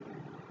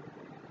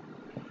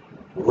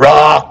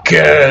Rock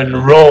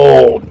and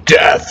Roll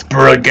Death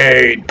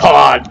Brigade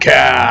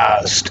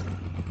podcast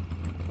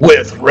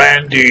with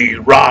Randy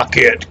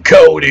Rocket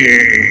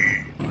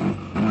Cody.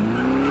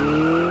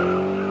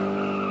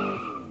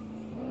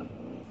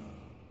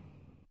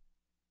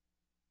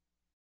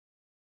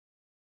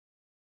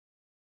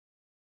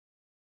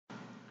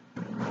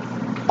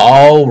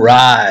 All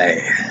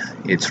right,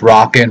 it's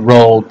Rock and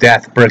Roll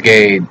Death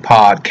Brigade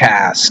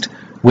podcast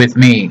with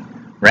me,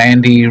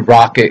 Randy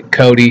Rocket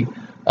Cody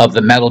of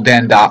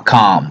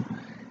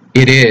themetalden.com.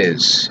 It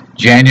is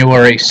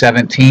January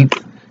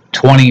 17th,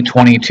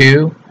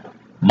 2022,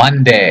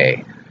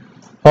 Monday.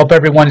 Hope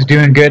everyone's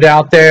doing good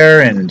out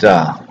there and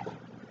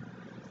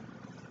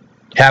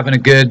having a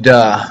good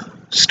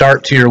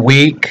start to your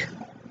week.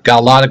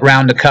 Got a lot of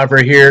ground to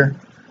cover here.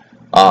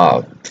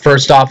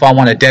 First off, I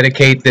want to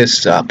dedicate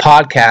this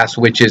podcast,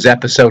 which is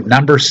episode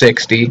number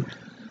 60.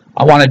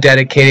 I want to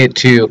dedicate it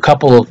to a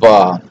couple of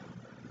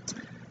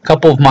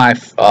my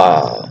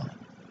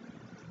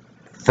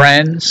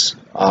friends.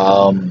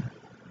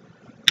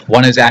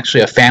 One is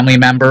actually a family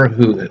member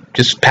who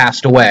just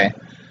passed away.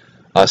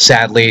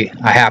 Sadly,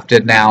 I have to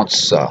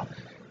announce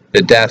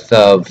the death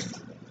of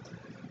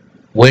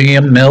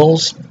William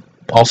Mills,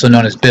 also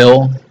known as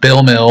Bill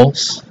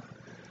Mills.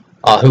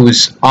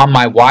 Who's on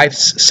my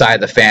wife's side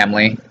of the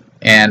family,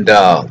 and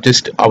I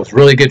was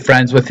really good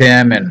friends with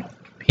him, and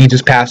he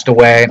just passed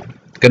away.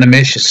 Gonna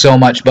miss you so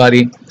much,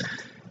 buddy,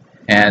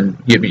 and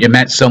you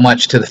meant so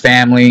much to the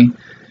family,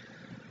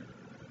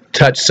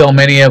 touched so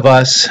many of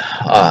us,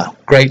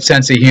 great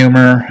sense of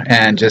humor,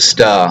 and just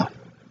gonna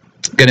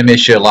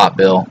miss you a lot,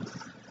 Bill.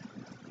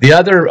 The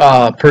other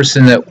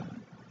person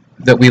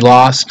that we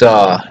lost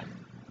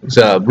was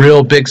a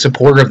real big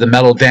supporter of the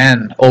Metal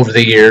Den over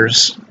the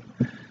years,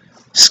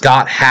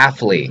 Scott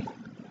Hafley.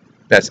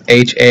 That's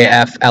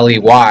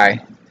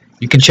Hafley.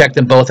 You can check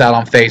them both out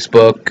on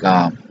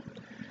Facebook.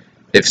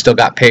 They've still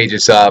got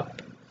pages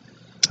up.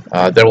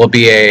 There will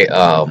be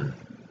a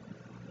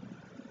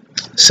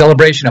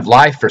celebration of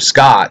life for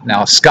Scott.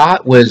 Now,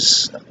 Scott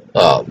was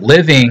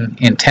living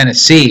in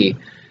Tennessee,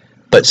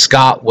 but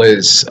Scott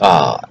was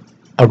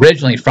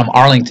originally from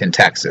Arlington,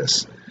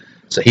 Texas.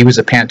 So he was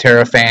a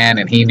Pantera fan,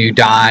 and he knew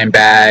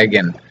Dimebag,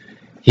 and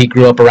he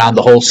grew up around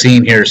the whole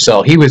scene here,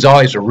 so he was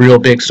always a real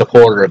big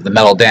supporter of the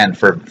Metal Den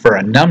for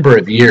a number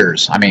of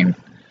years. I mean,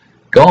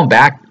 going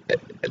back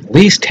at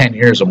least 10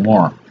 years or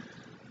more,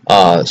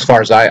 as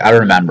far as I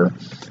remember.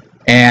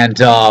 And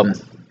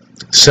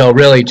so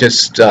really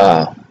just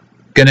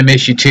gonna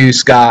miss you too,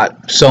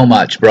 Scott, so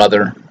much,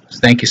 brother.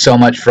 Thank you so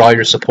much for all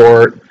your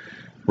support.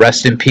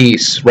 Rest in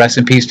peace. Rest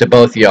in peace to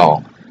both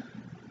y'all,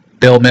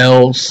 Bill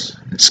Mills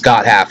and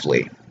Scott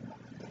Hafley.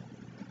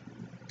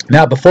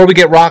 Now, before we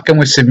get rocking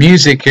with some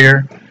music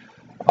here,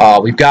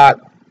 we've got,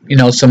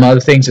 some other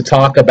things to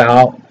talk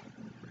about.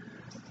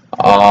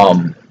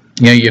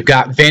 You've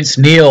got Vince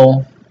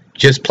Neil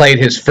just played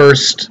his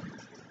first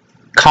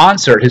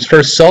concert, his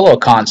first solo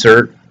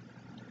concert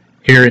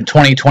here in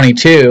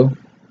 2022.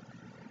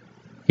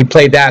 He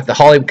played that at the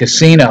Hollywood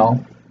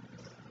Casino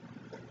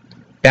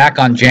back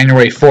on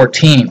January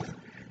 14th.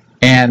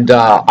 And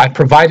I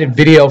provided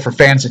video for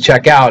fans to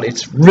check out.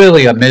 It's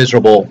really a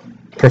miserable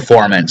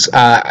performance.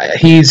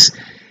 He's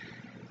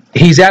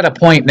at a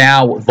point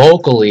now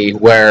vocally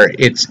where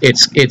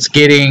it's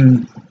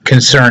getting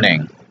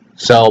concerning.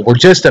 So we're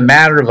just a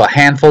matter of a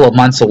handful of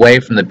months away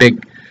from the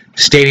big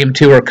stadium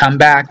tour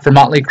comeback for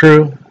Motley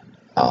Crue,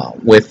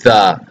 with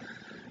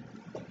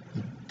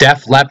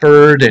Def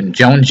Leppard and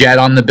Joan Jett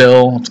on the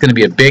bill. It's going to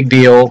be a big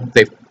deal.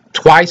 They've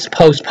twice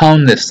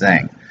postponed this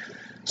thing.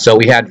 So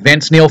we had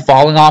Vince Neil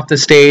falling off the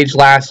stage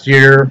last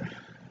year.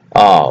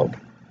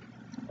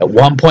 At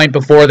one point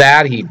before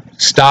that, he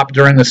stopped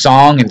during the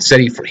song and said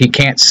he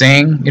can't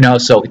sing.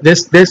 So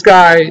this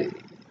guy,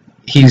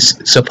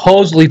 he's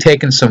supposedly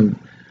taken some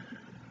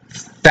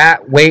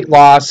fat weight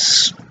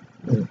loss,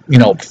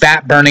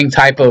 fat burning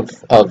type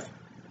of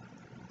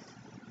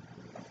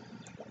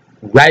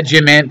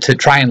regimen to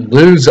try and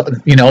lose,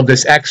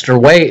 this extra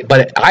weight.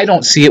 But I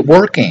don't see it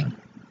working.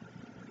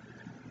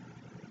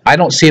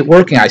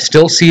 I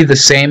still see the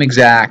same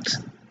exact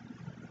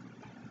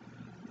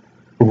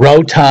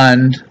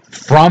rotund,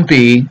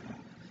 frumpy,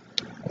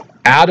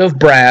 out of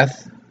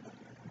breath,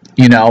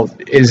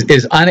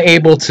 is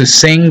unable to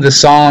sing the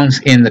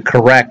songs in the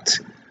correct,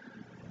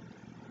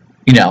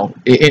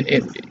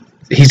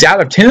 he's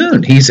out of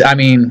tune. He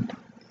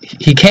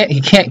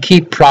can't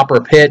keep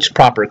proper pitch,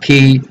 proper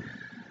key.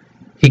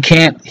 He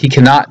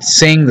cannot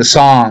sing the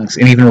songs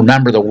and even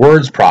remember the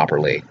words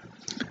properly.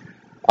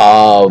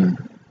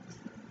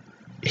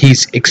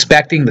 He's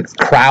expecting the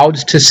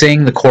crowds to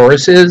sing the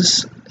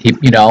choruses.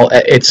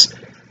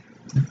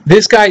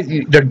 This guy,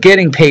 they're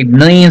getting paid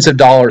millions of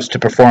dollars to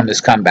perform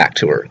this comeback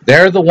tour.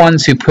 They're the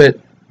ones who put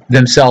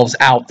themselves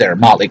out there,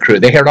 Motley Crue.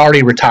 They had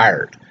already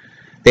retired.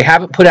 They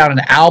haven't put out an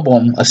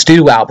album, a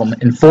studio album,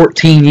 in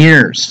 14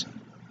 years.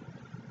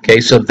 Okay,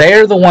 so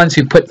they're the ones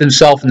who put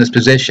themselves in this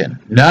position.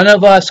 None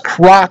of us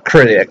rock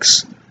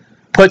critics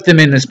put them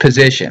in this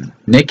position.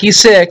 Nikki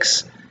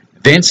Sixx,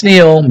 Vince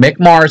Neil, Mick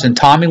Mars, and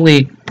Tommy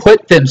Lee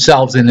put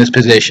themselves in this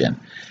position.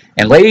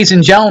 And ladies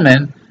and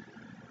gentlemen,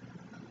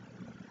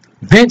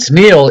 Vince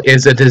Neil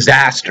is a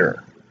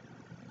disaster.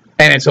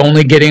 And it's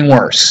only getting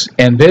worse.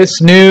 And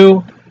this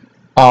new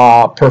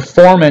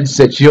performance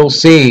that you'll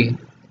see,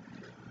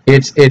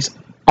 it's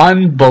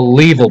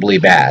unbelievably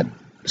bad.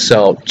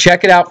 So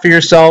check it out for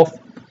yourself.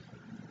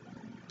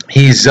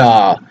 He's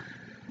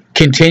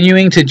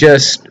continuing to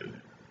just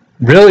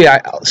really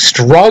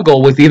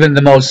struggle with even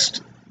the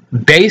most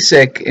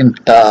basic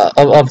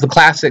of the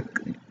classic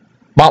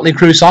Motley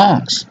Crue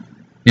songs.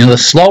 You know, the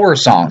slower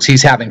songs,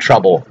 he's having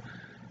trouble.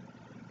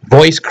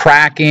 Voice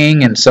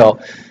cracking, and so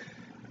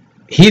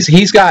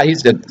he's got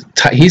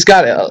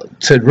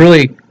to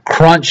really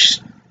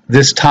crunch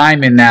this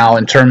time in now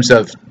in terms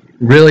of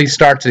really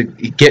start to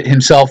get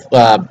himself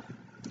a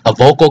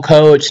vocal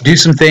coach, do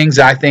some things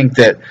I think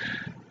that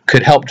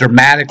could help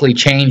dramatically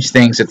change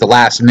things at the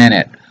last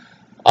minute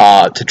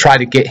to try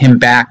to get him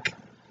back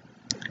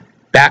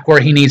where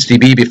he needs to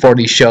be before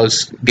these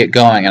shows get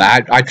going. And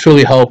I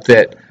truly hope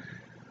that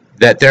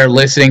they're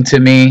listening to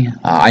me.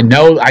 I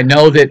know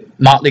that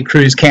Motley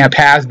Crue's camp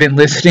has been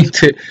listening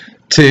to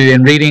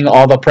and reading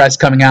all the press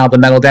coming out of the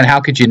Metal Den. How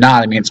could you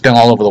not? I mean, it's been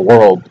all over the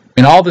world.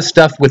 And all the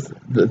stuff with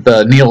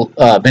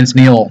the Vince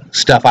Neil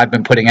stuff I've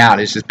been putting out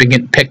has just been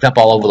getting picked up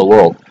all over the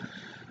world.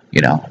 You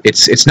know,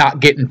 it's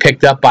not getting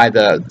picked up by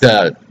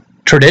the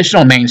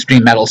traditional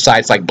mainstream metal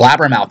sites like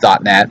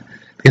blabbermouth.net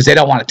because they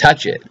don't want to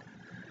touch it.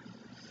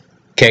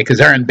 Okay, because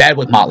they're in bed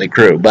with Motley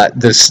Crue, but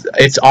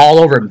it's all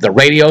over the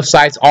radio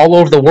sites all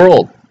over the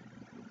world,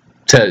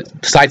 to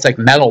sites like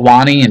Metal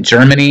Wani in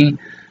Germany,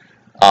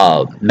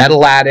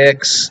 Metal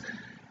Addicts,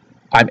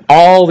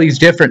 all these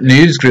different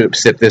news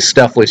groups that this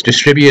stuff was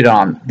distributed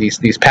on the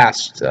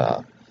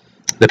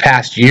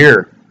past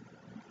year.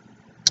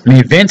 I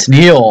mean, Vince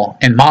Neil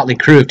and Motley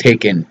Crue have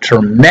taken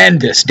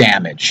tremendous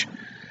damage.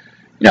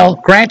 You know,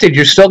 granted,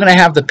 you're still going to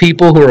have the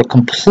people who are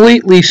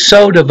completely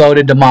so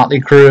devoted to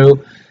Motley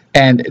Crue.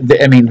 And,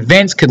 I mean,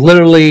 Vince could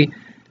literally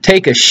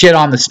take a shit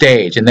on the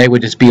stage, and they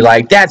would just be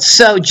like, that's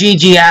so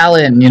G.G.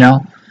 Allen, you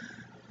know.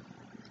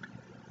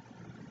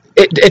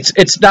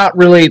 It's not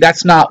really,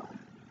 that's not,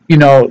 you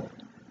know,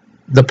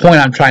 the point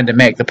I'm trying to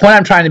make. The point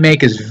I'm trying to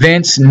make is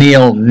Vince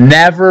Neil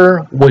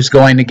never was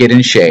going to get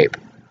in shape.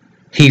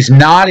 He's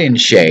not in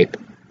shape.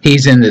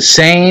 He's in the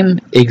same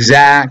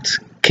exact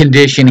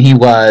condition he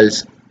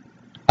was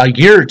a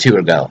year or two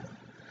ago.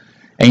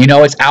 And, you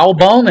know, it's Al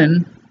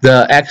Bowman,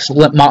 the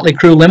ex-Motley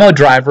Crue limo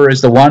driver,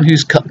 is the one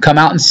who's come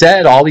out and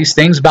said all these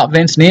things about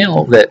Vince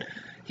Neil, that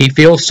he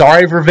feels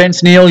sorry for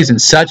Vince Neil. He's in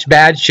such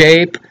bad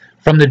shape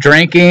from the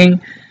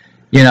drinking,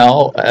 you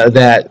know,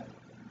 that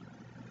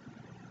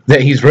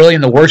he's really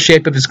in the worst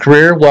shape of his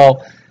career.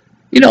 Well,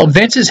 you know,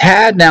 Vince has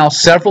had now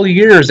several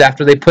years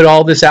after they put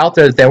all this out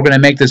there that they were going to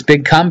make this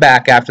big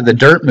comeback after the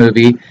Dirt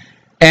movie,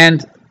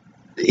 and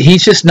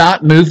he's just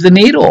not moved the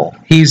needle.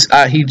 He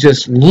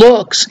just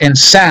looks and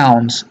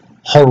sounds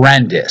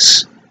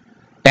horrendous.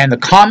 And the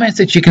comments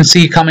that you can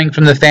see coming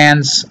from the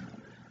fans,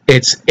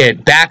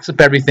 it backs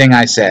up everything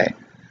I say.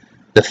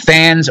 The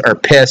fans are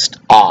pissed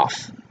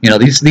off. You know,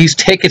 these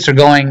tickets are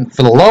going,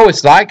 for the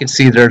lowest that I could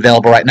see that are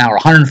available right now, are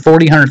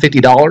 $140,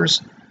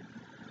 $150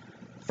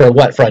 for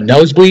what? For a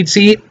nosebleed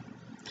seat?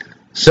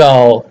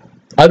 So,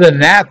 other than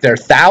that, there are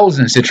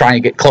thousands to try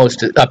and get close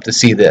up to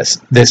see this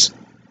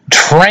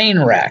train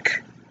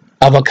wreck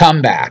of a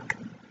comeback.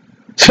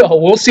 So,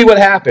 we'll see what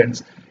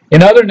happens.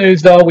 In other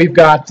news, though, we've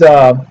got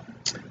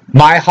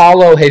My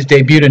Hollow has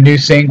debuted a new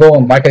single,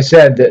 and like I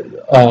said,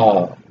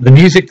 the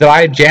music that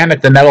I jam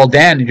at the Metal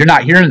Den, you're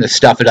not hearing this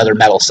stuff at other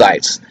metal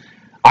sites.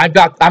 I'm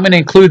going to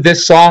include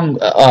this song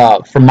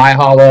from My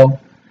Hollow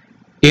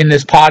in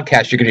this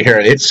podcast. You're going to hear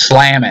it. It's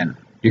slamming.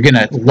 You're going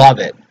to love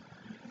it.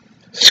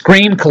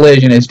 Scream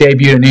Collision has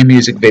debuted a new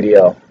music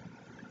video.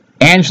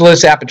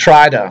 Angelus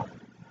Apatrida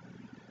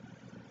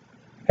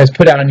has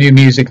put out a new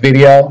music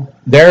video.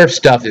 Their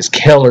stuff is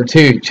killer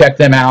too. Check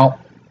them out.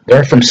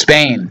 They're from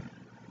Spain.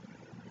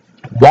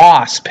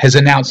 Wasp has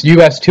announced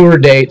U.S. tour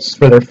dates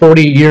for their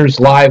 40 Years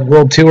Live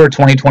World Tour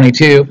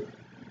 2022.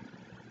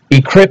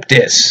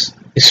 Ecryptus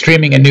is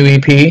streaming a new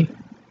EP.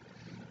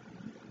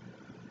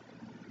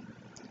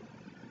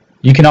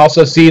 You can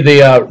also see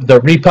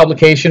the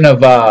republication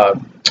of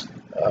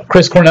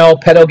Chris Cornell,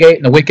 Pedogate,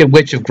 and the Wicked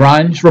Witch of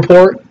Grunge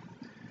report.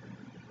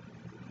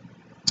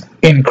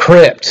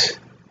 Encrypt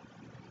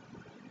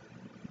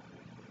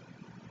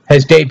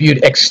has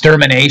debuted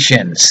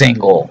Extermination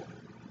single.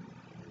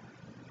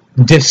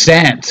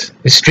 Descent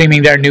is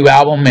streaming their new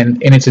album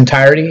in its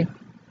entirety.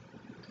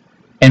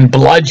 And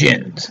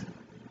Bludgeoned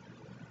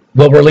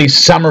will release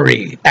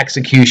Summary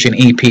Execution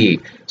EP.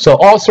 So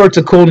all sorts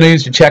of cool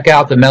news to check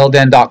out the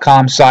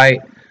metalden.com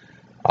site.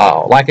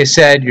 Like I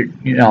said,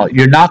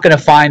 you're not going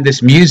to find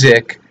this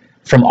music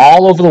from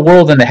all over the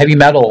world in the heavy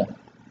metal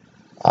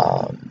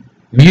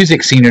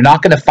music scene. You're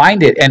not going to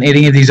find it in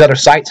any of these other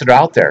sites that are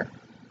out there.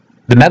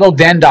 The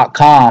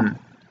metalden.com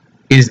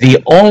is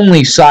the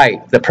only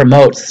site that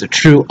promotes the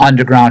true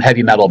underground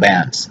heavy metal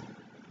bands.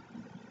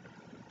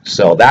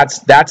 So that's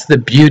the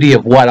beauty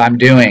of what I'm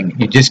doing.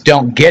 You just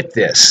don't get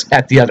this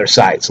at the other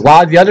sites. A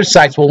lot of the other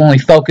sites will only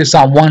focus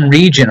on one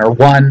region or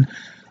one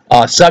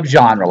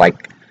subgenre,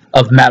 like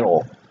of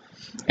metal,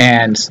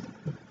 and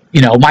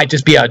it might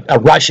just be a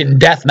Russian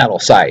death metal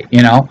site.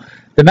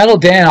 The Metal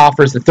Den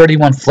offers the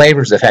 31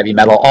 flavors of heavy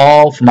metal,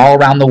 all from all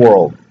around the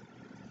world.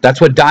 That's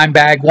what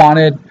Dimebag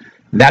wanted,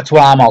 and that's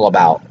what I'm all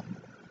about.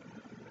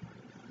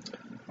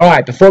 All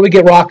right, before we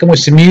get rocking with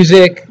some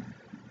music,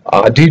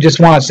 I do just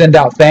want to send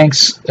out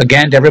thanks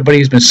again to everybody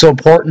who's been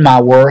supporting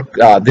my work.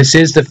 This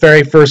is the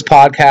very first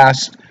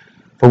podcast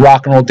for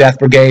Rock and Roll Death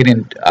Brigade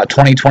in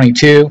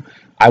 2022.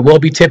 I will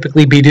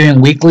typically be doing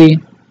weekly,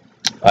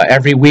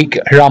 every week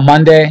here on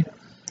Monday,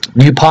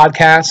 new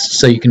podcasts,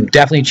 so you can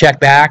definitely check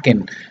back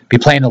and be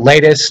playing the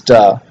latest,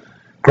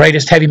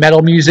 greatest heavy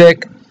metal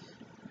music,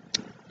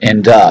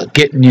 and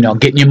getting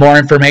you more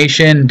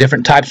information,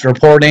 different types of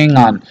reporting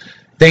on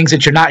things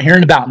that you're not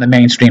hearing about in the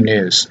mainstream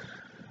news.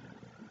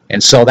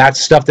 And so that's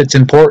stuff that's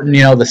important,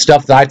 the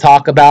stuff that I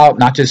talk about,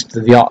 not just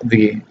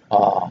the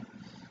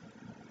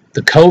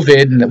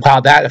COVID and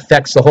how that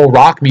affects the whole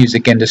rock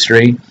music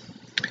industry,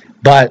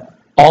 but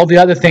all the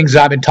other things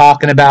that I've been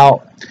talking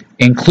about,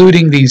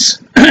 including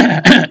these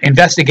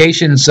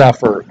investigations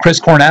for Chris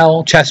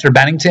Cornell, Chester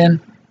Bennington.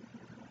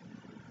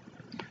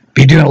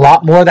 Be doing a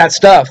lot more of that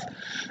stuff.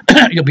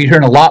 You'll be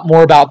hearing a lot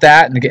more about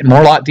that and getting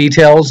more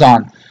details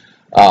on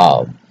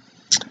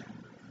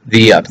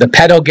the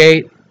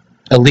Pedogate,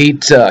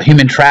 elite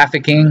human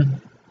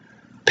trafficking,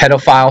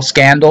 pedophile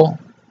scandal,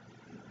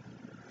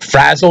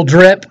 Frazzle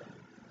Drip.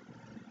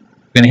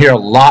 You're going to hear a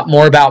lot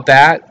more about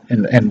that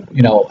and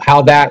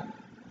how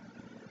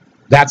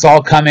that's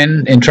all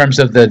coming in terms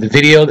of the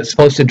video that's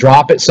supposed to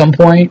drop at some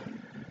point.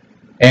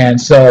 And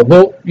so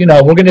we're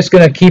just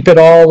going to keep it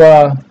all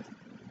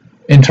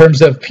in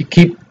terms of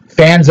keep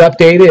fans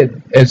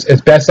updated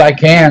as best I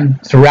can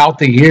throughout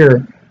the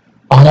year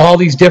on all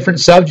these different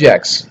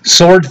subjects.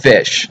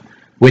 Swordfish,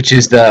 which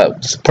is the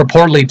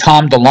purportedly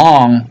Tom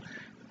DeLonge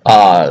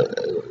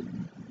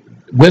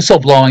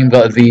whistleblowing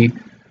the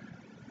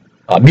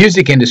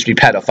music industry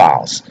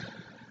pedophiles,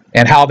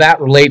 and how that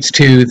relates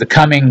to the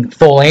coming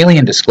full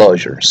alien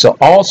disclosure. So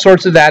all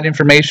sorts of that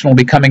information will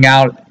be coming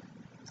out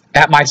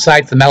at my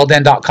sites,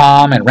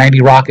 themetalden.com and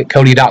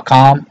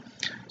randyrocketcody.com.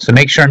 So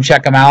make sure and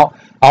check them out.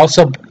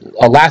 Also,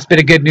 a last bit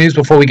of good news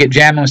before we get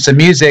jamming with some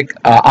music.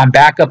 I'm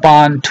back up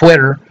on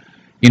Twitter.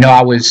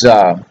 I was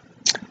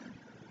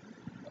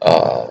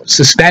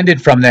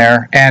suspended from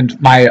there,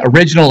 and my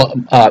original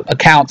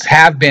accounts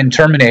have been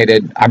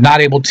terminated. I'm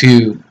not able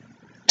to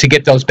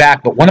get those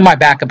back, but one of my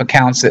backup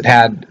accounts that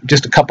had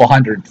just a couple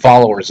hundred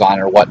followers on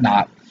it or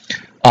whatnot,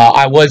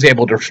 I was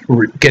able to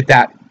get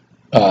that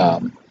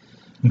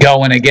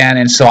going again,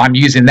 and so I'm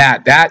using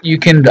that. That you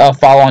can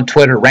follow on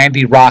Twitter.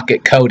 Randy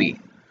Rocket Cody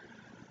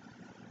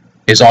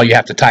is all you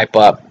have to type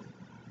up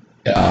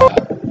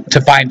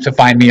to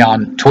find me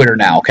on Twitter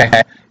now. Okay,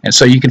 and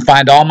so you can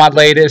find all my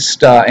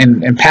latest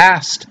and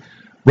past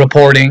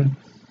reporting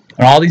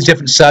on all these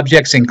different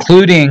subjects,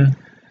 including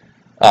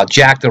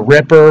Jack the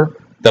Ripper,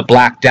 the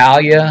Black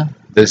Dahlia,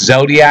 the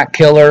Zodiac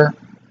Killer,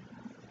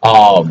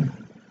 all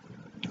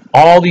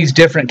these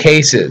different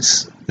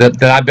cases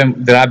that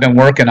I've been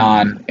working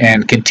on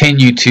and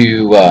continue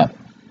to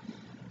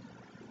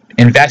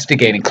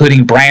investigate,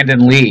 including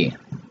Brandon Lee.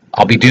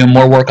 I'll be doing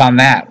more work on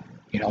that.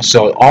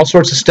 So all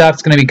sorts of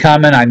stuff's going to be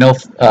coming. I know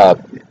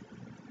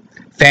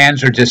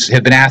fans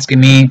have been asking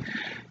me,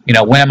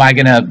 when am I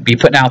going to be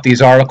putting out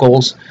these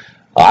articles?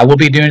 I will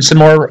be doing some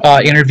more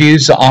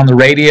interviews on the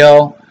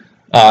radio.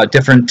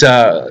 Different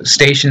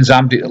stations.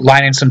 I'm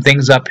lining some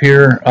things up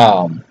here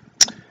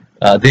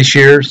this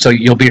year, so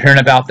you'll be hearing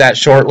about that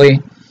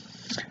shortly.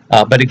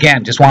 But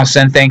again, just want to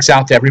send thanks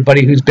out to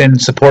everybody who's been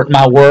supporting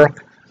my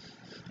work,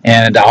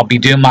 and I'll be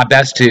doing my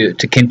best to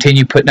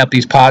continue putting up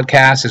these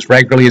podcasts as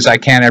regularly as I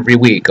can every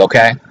week,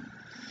 okay?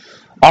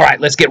 All right,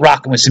 let's get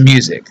rocking with some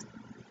music.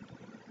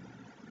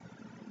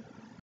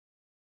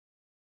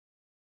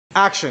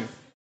 Action.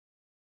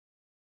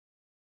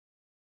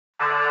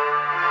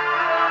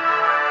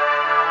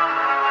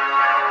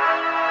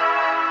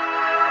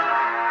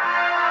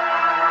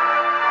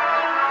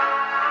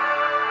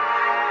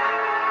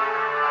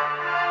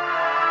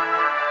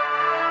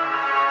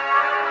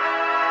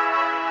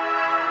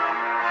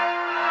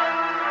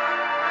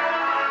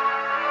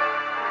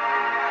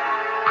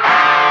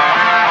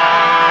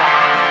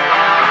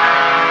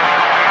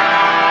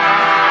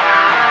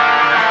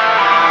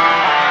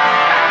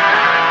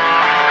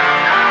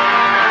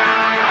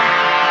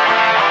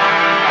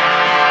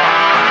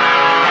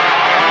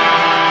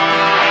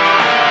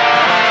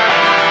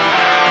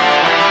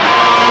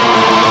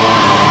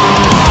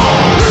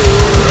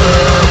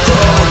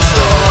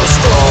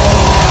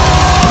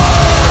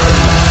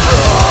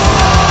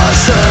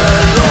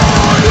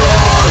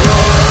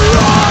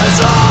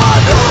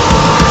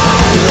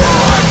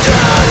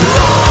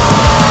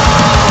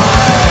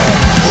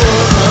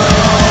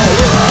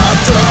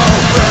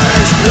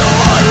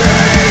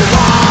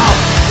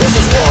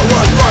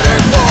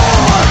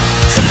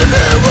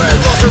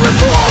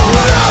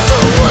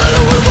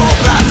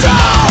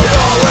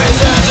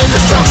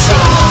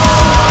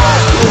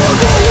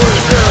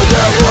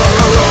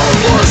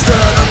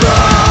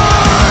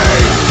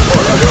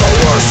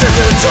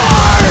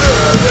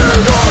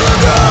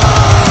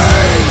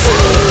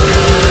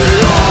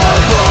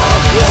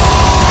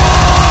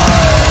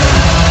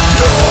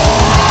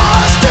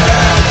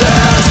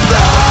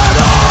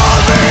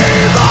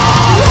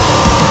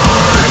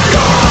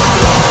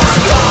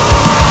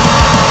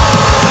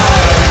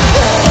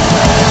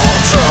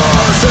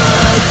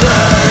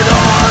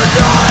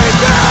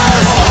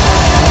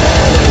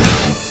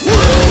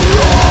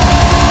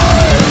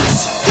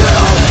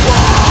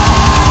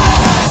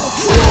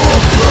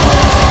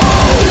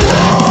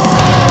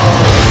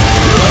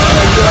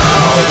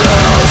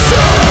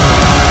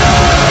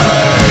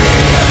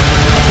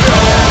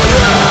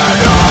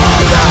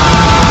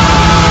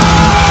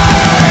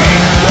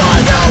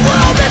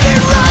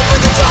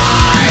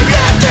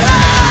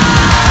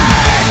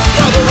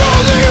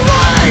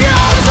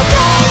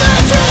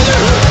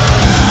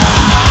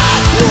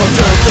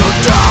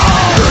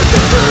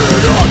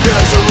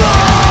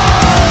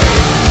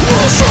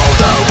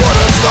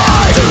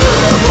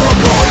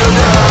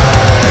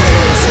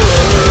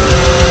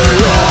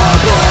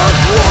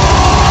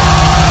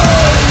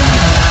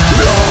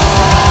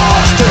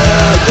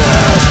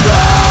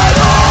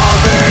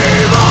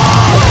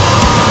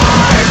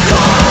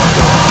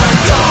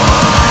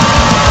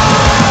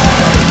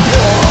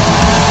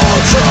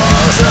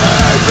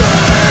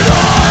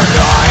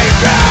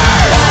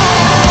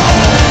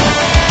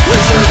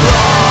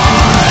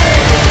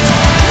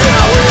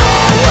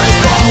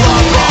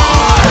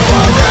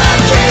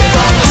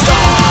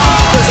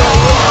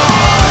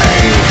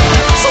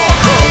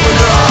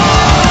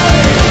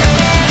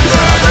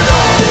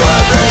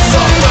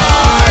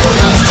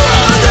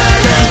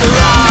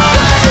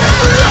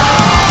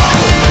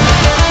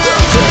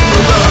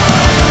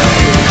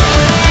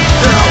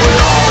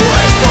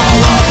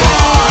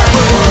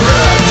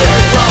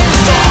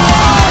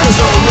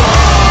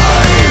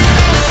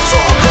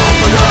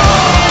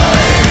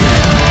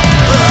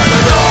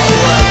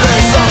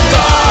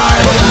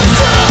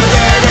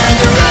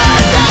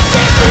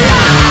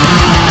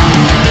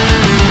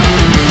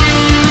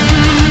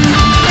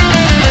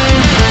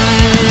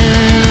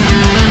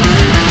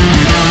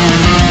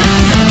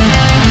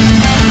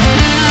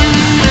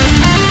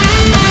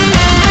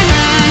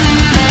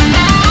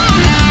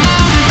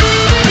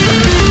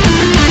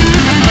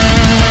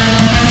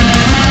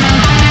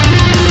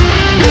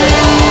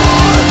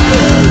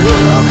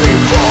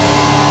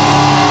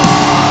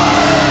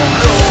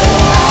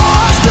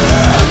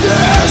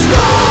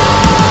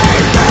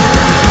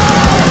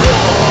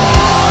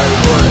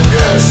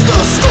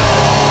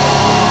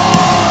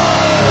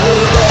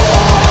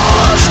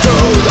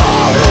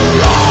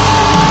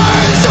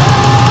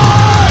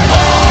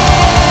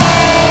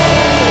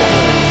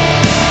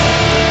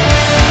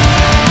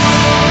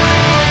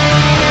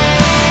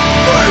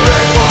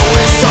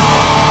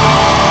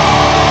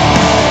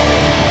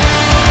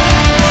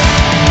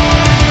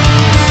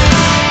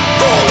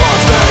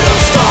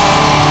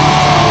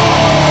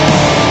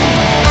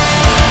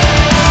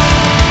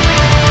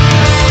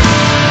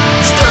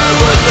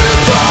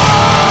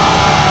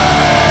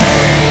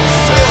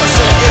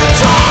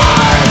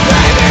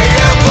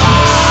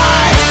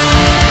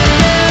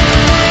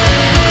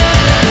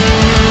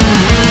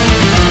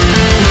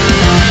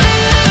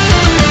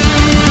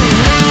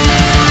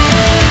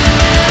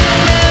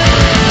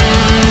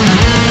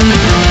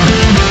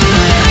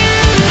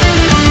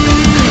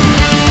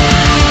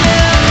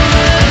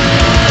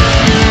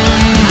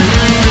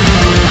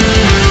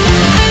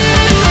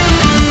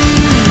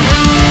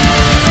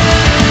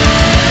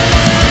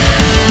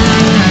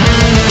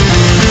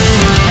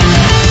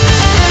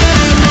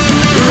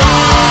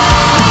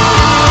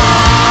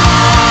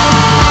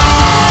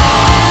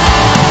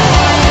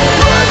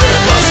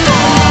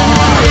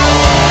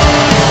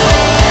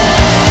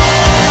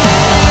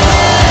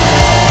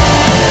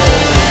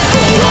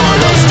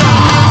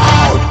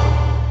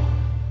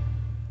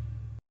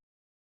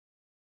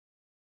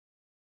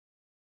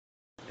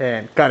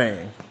 and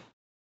cutting.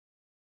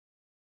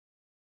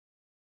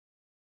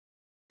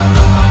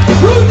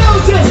 Who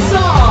knows this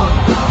song?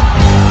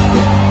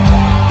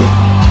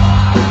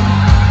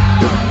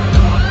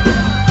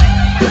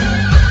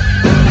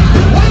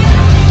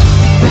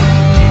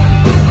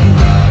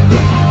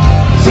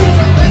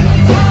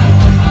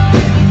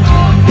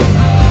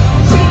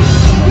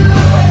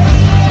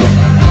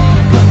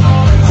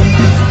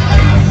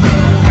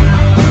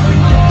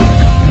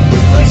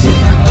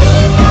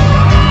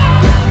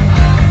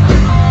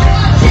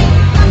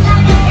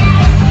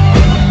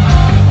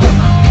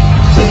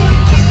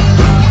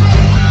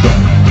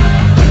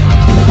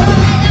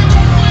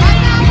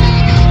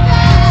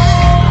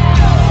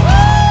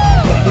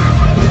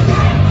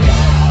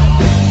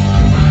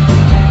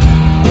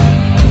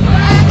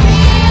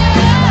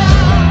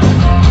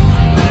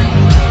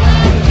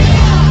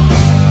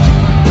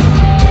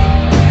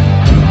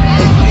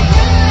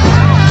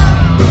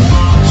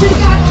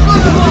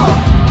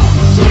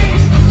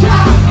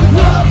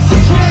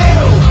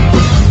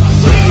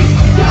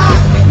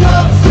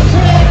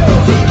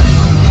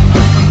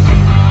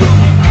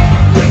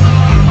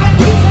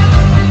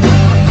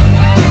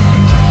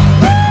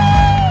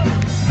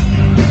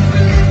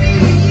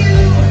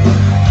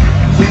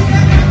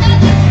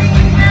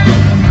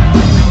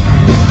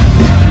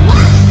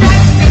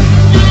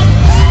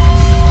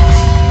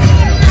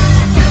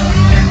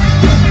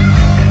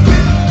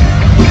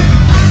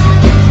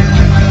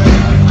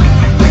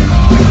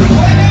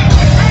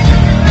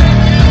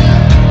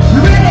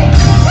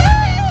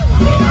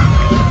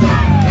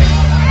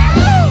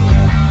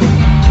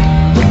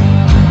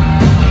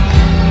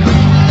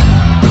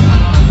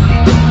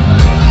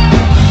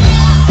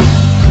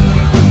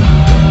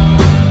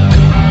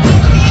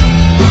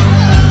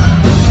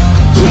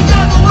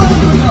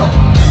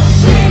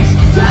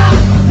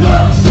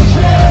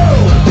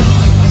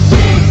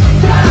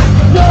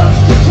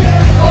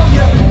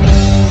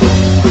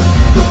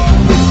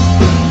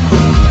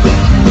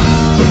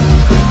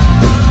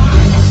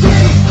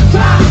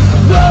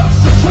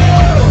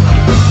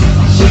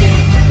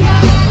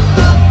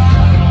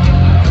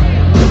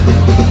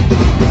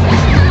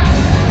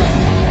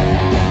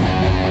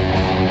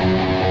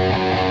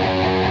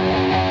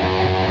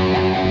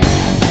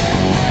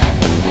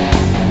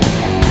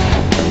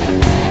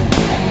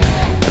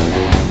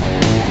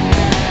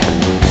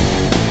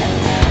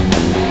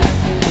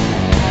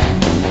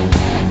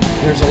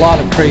 There's a lot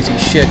of crazy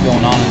shit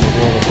going on in the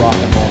world of rock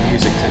and roll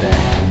music today,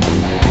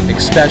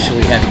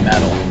 especially heavy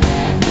metal.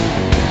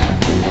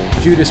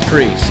 Judas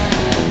Priest.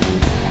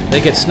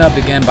 They get snubbed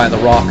again by the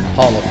Rock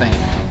Hall of Fame.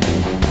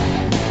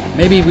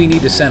 Maybe we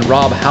need to send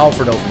Rob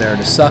Halford over there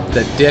to suck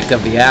the dick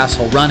of the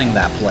asshole running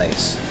that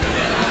place.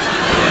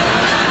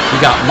 We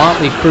got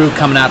Motley Crue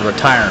coming out of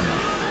retirement.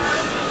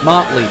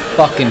 Motley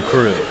fucking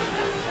Crue.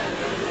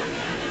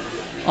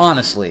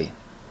 Honestly,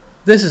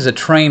 this is a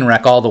train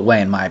wreck all the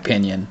way in my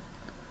opinion.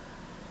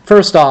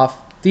 First off,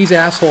 these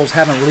assholes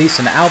haven't released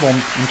an album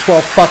in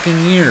 12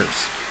 fucking years.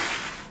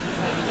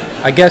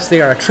 I guess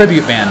they are a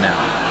tribute band now,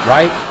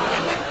 right?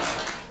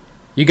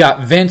 You got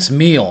Vince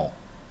Neil,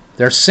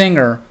 their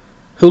singer,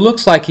 who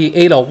looks like he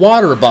ate a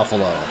water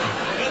buffalo.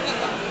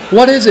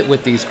 What is it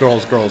with these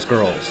girls? Didn't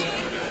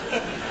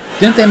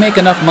they make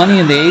enough money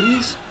in the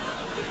 80s?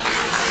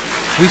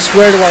 We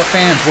swear to our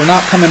fans we're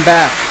not coming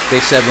back, they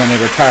said when they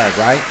retired,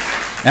 right?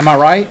 Am I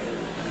right?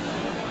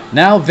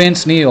 Now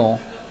Vince Neil,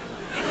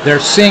 their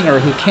singer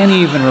who can't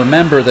even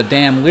remember the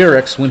damn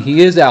lyrics when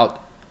he is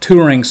out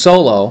touring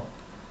solo,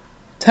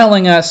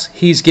 telling us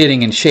he's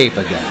getting in shape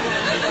again.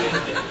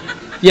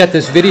 Yet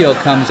this video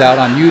comes out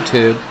on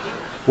YouTube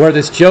where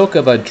this joke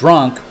of a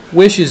drunk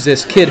wishes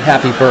this kid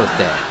happy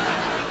birthday.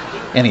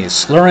 And he is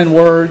slurring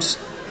words,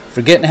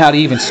 forgetting how to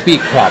even speak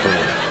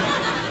properly.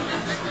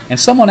 And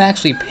someone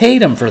actually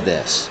paid him for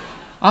this.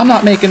 I'm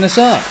not making this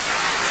up.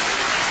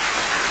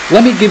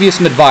 Let me give you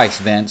some advice,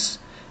 Vince.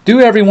 Do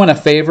everyone a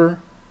favor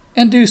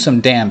and do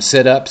some damn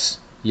sit-ups,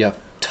 you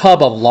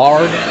tub of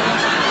lard.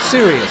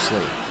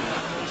 Seriously.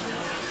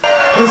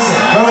 Listen,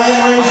 go ahead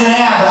and raise your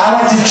hand, but I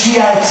went to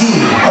GIT.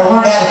 I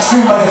learned how to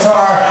tune my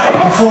guitar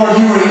before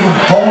you were even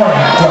born,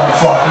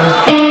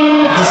 motherfucker.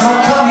 Just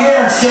don't come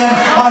here and stand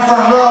on the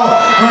front row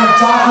wearing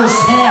doctor's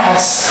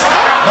pants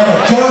and a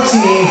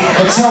goatee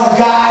and tell the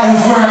guy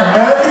who's wearing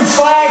American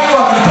flag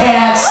fucking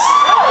pants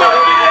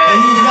that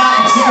he's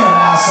not in tune,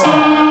 asshole.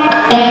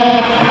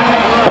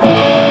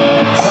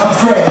 Sounds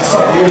great. It's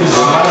like you're just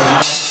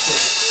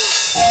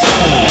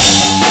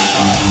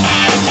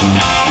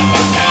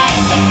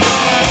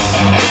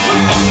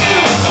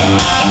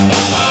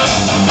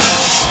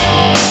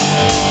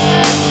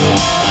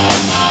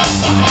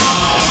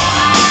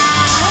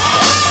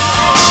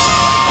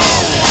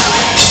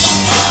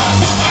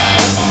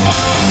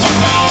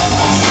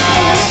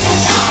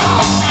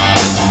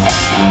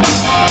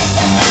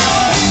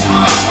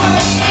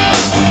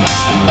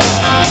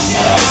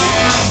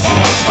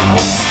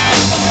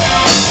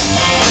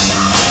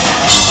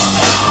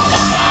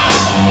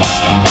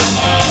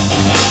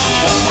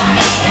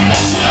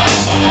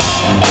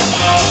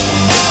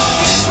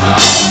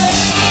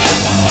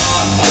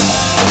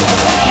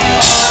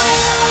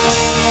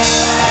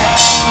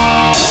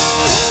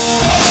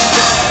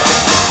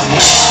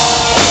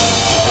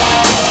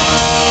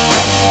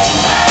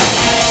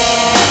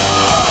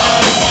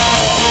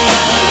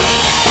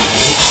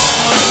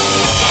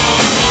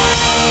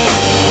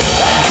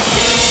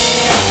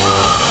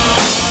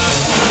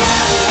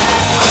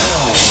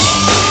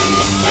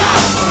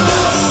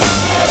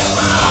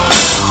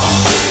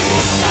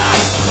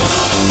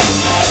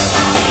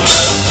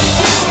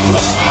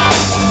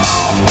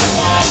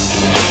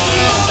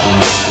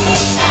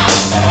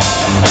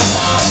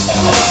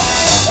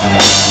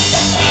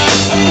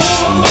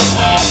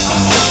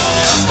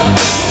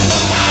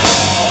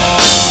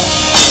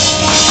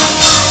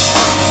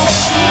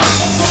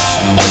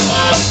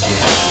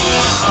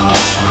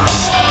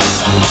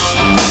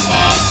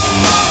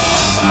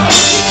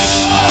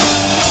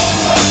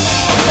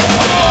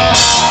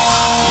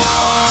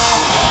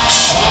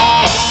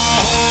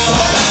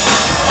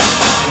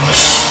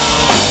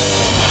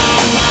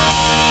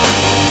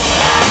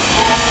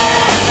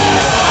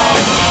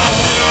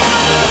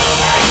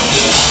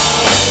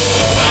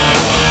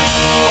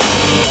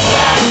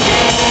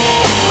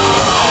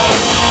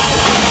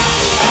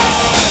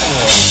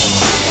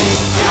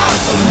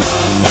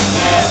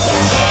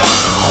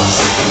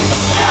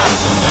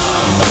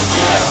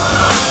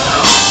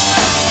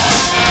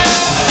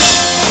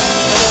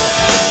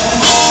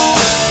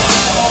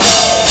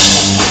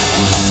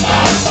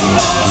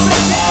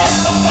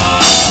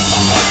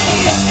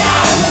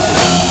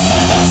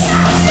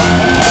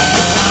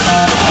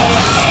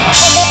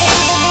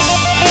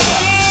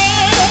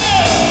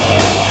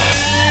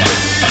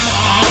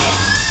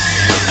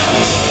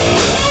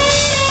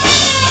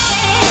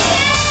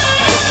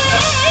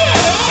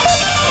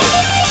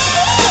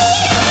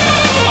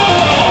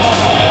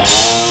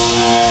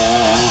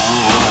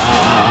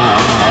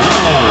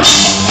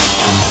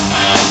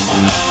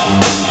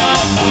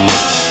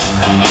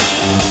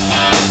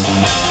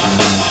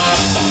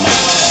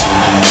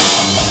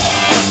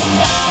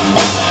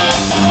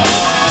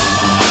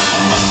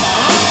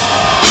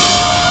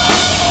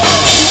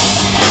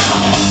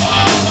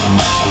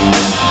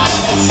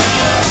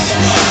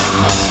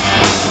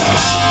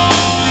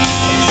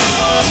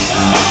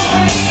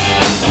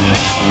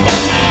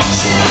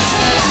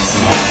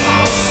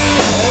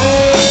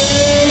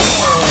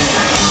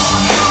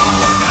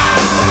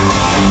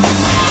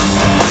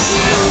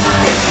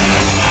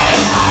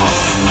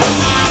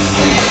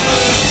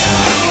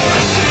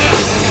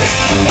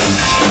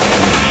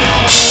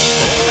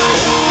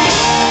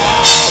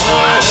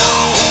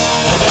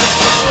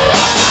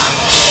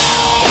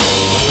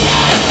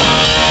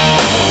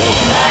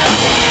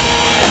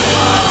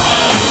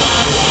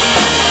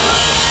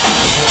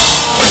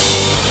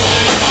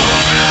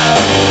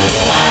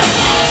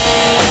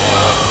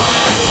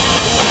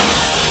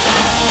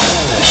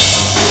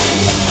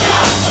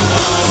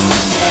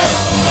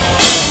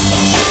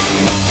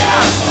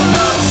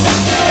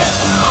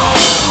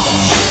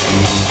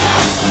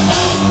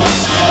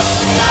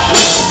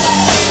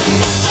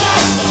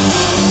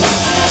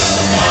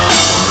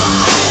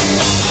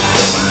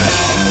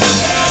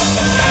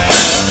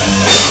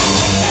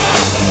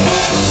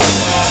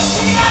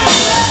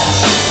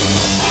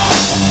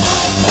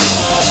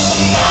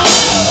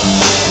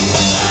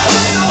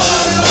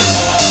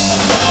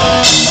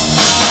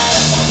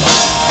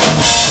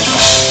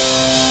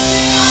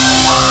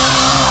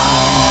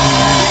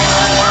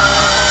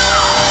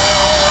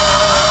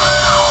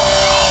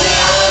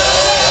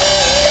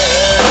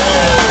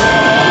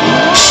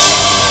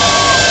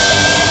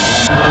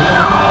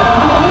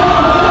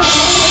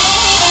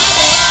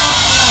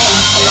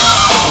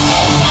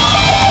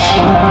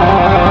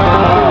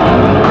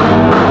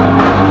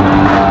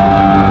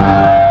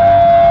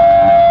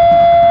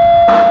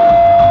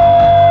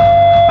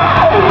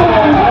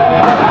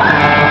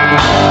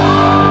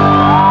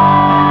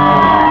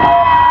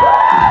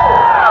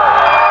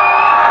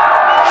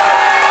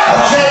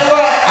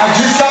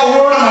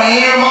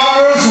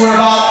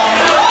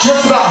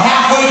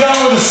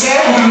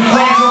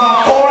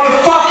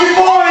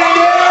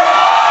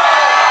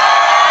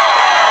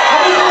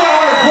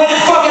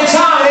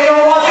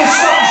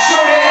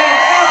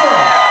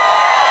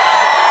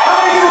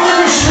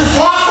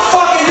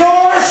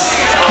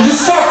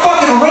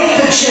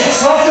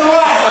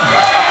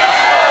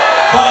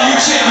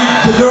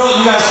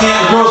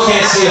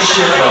see a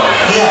shit though.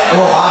 Yeah,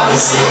 well,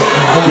 obviously.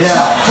 Yeah.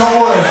 Don't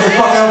worry, if they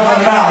fucking open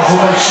their mouths,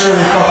 we'll make sure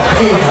they fucking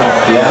pay for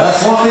it. Yeah,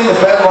 that's one thing that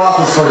Ben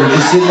Roethlisberger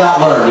just did not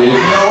learn, dude. You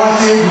know what,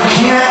 dude? You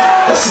can't.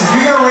 Listen, if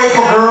you're gonna rape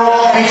a girl,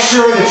 make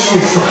sure that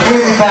she's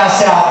completely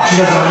passed out and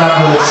she doesn't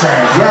remember the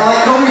experience. Yeah,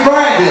 like Kobe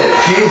Bryant did.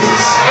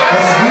 Jesus.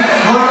 Listen, we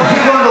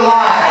learned a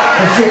lot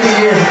in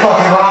 50 years of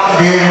fucking rock,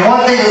 dude. And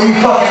one thing that we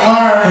fucking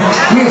learned,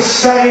 we was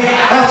studying,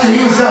 after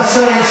he was done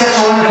studying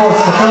sexual intercourse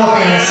in the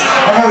Philippines,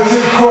 I know he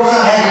took a course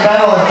on heavy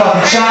metal in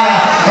fucking China,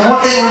 and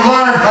one thing we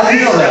learned, How do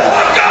you know that?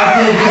 I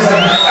did because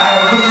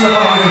I looked it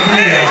up on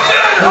Wikipedia.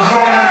 It was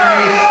right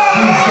underneath,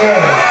 he's gay.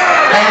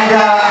 And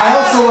I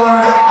also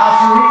learned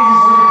after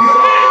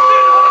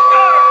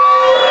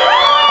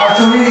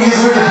reading his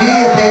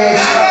Wikipedia page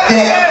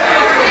that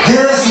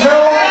there is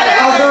no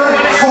other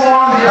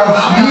form of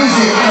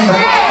music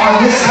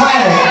on this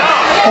planet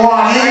or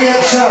on any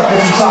other show that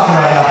I'm talking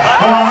right now,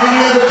 or on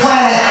any other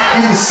planet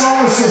in the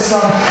solar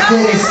system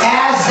that is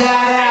as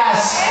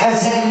badass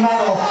as heavy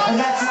metal, and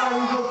that's why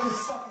we wrote this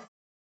fucking...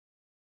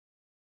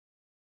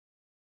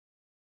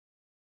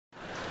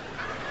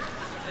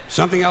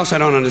 Something else I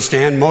don't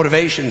understand,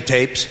 motivation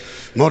tapes,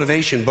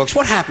 motivation books.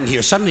 What happened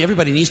here? Suddenly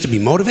everybody needs to be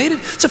motivated?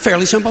 It's a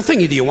fairly simple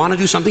thing. Either you want to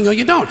do something or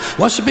you don't.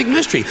 What's the big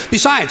mystery?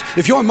 Besides,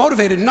 if you're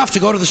motivated enough to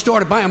go to the store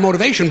to buy a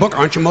motivation book,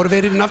 aren't you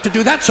motivated enough to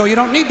do that? So you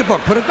don't need the book.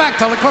 Put it back.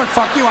 Tell the clerk,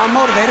 fuck you, I'm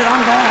motivated,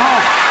 I'm going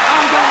home.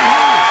 I'm going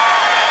home.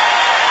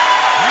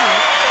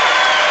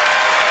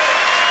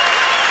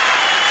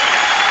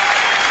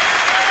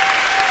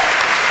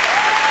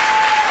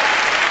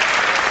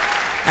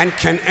 And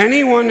can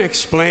anyone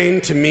explain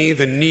to me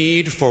the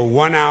need for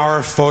 1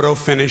 hour photo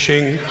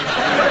finishing?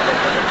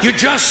 You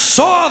just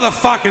saw the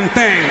fucking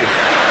thing.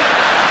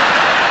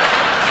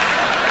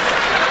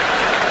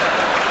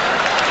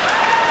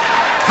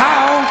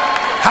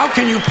 How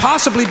can you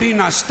possibly be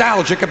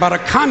nostalgic about a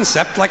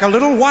concept like a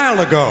little while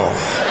ago?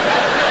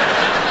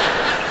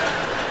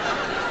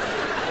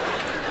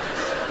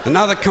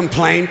 Another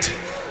complaint,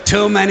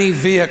 too many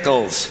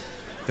vehicles.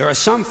 There are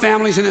some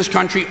families in this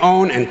country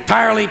own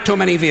entirely too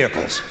many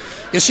vehicles.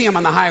 You see them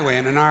on the highway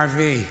in an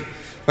RV,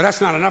 but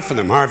that's not enough for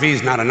them.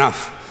 RV's not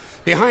enough.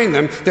 Behind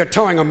them, they're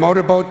towing a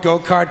motorboat,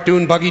 go-kart,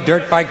 dune buggy,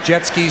 dirt bike,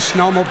 jet ski,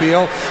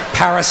 snowmobile,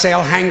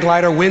 parasail, hang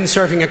glider,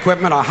 windsurfing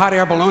equipment, a hot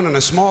air balloon, and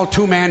a small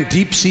two-man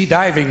deep-sea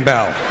diving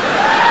bell.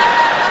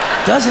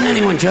 Doesn't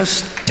anyone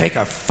just take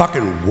a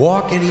fucking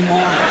walk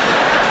anymore?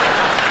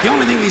 The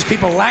only thing these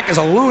people lack is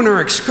a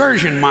lunar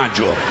excursion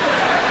module.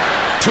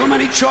 Too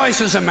many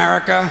choices,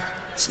 America.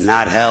 It's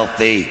not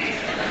healthy.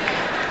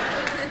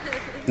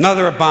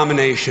 Another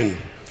abomination.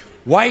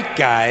 White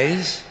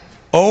guys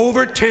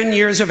over 10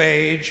 years of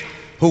age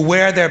who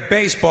wear their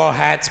baseball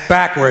hats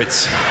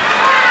backwards. Listen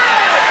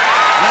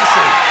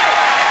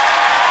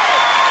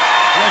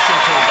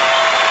to me.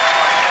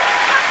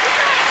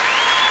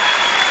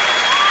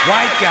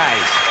 White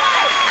guys,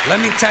 let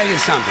me tell you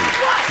something.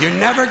 You're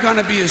never going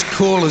to be as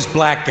cool as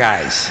black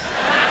guys.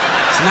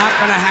 It's not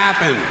going to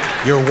happen.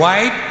 You're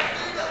white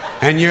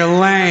and you're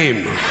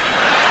lame.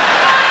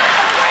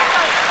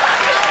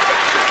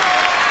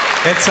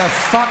 It's a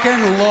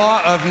fucking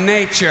law of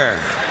nature.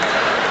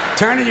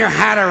 Turning your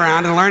hat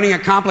around and learning a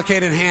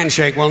complicated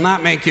handshake will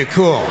not make you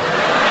cool.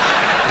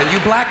 And you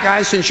black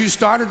guys, since you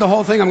started the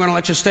whole thing, I'm going to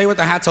let you stay with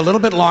the hats a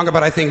little bit longer,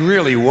 but I think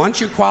really, once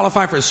you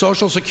qualify for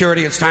Social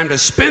Security, it's time to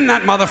spin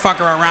that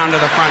motherfucker around to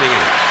the front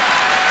again.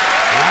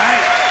 All right?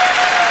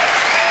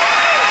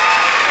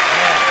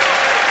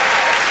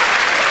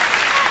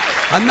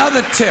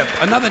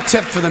 Another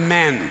tip for the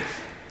men.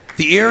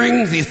 The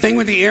earring, the thing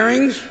with the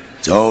earrings,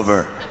 it's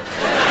over.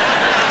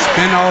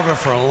 Been over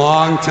for a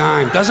long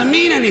time. Doesn't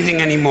mean anything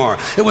anymore.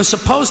 It was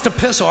supposed to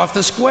piss off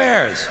the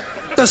squares.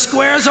 The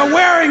squares are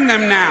wearing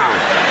them now.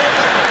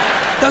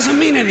 Doesn't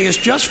mean anything. It's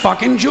just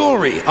fucking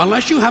jewelry.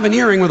 Unless you have an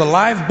earring with a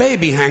live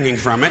baby hanging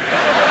from it,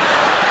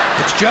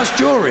 it's just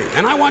jewelry.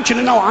 And I want you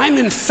to know I'm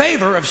in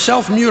favor of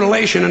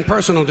self-mutilation and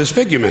personal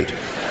disfigurement.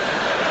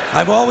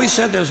 I've always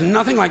said there's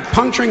nothing like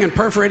puncturing and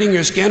perforating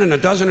your skin in a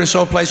dozen or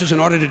so places in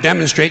order to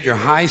demonstrate your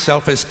high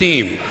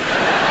self-esteem.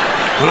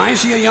 When I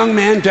see a young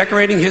man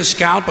decorating his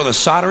scalp with a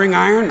soldering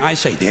iron, I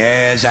say,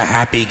 there's a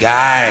happy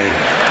guy.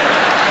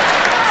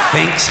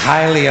 Thinks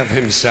highly of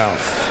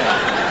himself.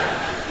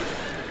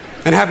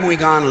 And haven't we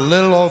gone a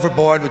little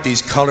overboard with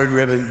these colored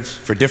ribbons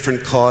for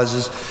different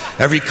causes?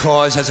 Every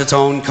cause has its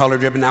own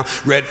colored ribbon now.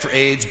 Red for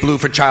AIDS, blue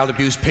for child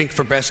abuse, pink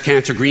for breast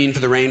cancer, green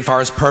for the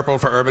rainforest, purple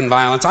for urban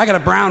violence. I got a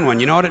brown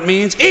one. You know what it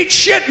means? Eat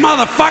shit,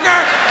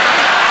 motherfucker!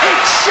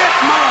 Eat shit,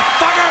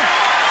 motherfucker!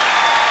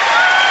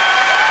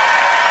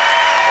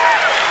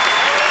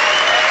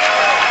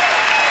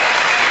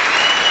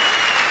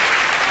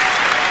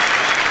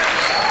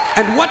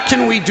 And what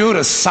can we do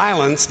to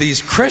silence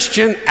these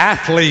Christian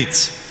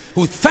athletes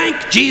who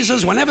thank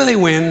Jesus whenever they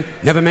win,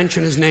 never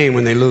mention his name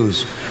when they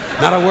lose?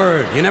 Not a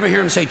word. You never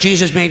hear him say,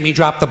 Jesus made me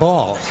drop the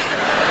ball.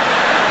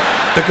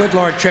 The good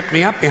Lord tripped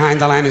me up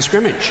behind the line of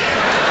scrimmage.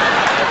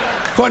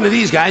 According to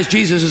these guys,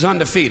 Jesus is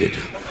undefeated.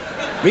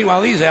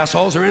 Meanwhile, these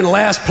assholes are in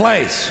last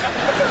place.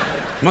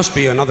 Must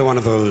be another one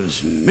of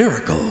those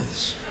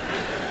miracles.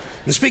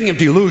 And speaking of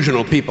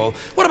delusional people,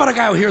 what about a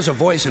guy who hears a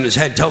voice in his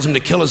head, tells him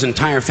to kill his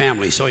entire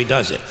family, so he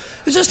does it?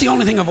 Is this the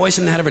only thing a voice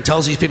in the head ever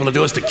tells these people to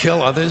do, is to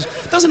kill others?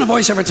 Doesn't a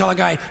voice ever tell a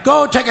guy,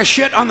 go take a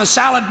shit on the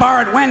salad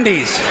bar at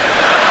Wendy's?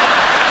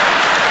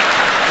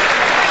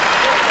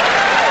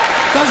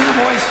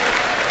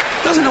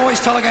 Doesn't a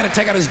voice tell a guy to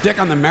take out his dick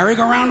on the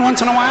merry-go-round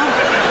once in a while?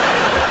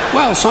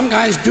 Well, some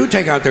guys do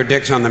take out their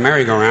dicks on the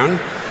merry-go-round,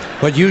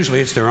 but usually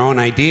it's their own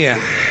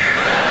idea.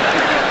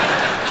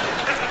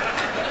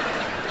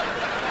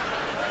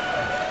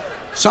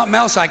 Something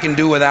else I can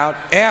do without,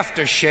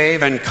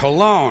 aftershave and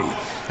cologne.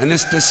 And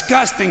this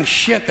disgusting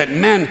shit that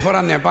men put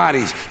on their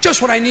bodies.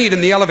 Just what I need in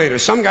the elevator.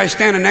 Some guy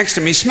standing next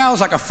to me smells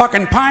like a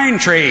fucking pine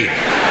tree.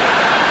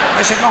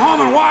 I said, go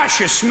home and wash,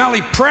 you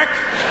smelly prick.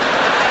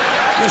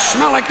 You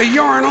smell like the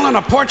urinal in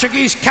a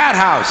Portuguese cat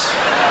house.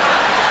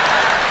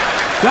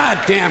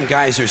 God damn,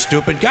 guys are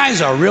stupid. Guys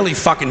are really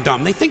fucking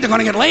dumb. They think they're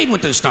gonna get laid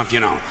with this stuff,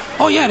 you know.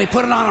 Oh yeah, they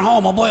put it on at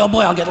home. Oh boy,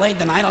 I'll get laid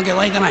tonight, I'll get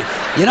laid tonight.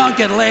 You don't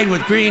get laid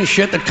with green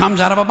shit that comes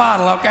out of a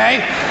bottle,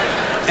 okay?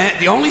 And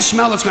the only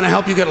smell that's gonna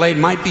help you get laid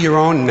might be your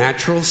own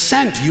natural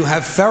scent. You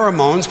have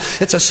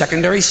pheromones. It's a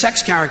secondary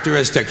sex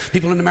characteristic.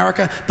 People in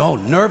America,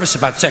 nervous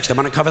about sex. They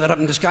wanna cover that up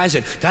and disguise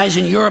it. Guys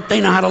in Europe,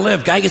 they know how to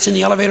live. Guy gets in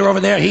the elevator over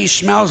there, he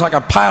smells like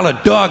a pile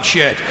of dog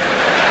shit.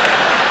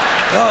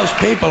 Those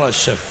people are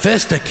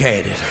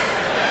sophisticated.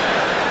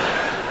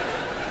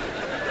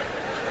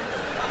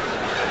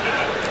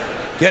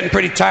 Getting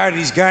pretty tired of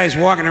these guys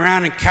walking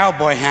around in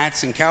cowboy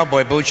hats and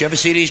cowboy boots. You ever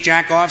see these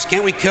jack-offs?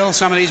 Can't we kill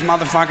some of these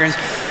motherfuckers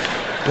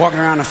walking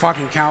around in a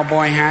fucking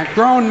cowboy hat?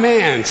 Grown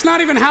man. It's not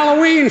even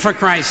Halloween, for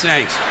Christ's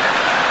sakes.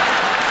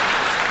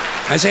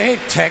 I say,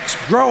 hey, Tex,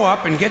 grow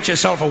up and get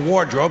yourself a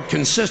wardrobe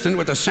consistent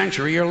with the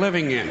century you're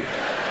living in.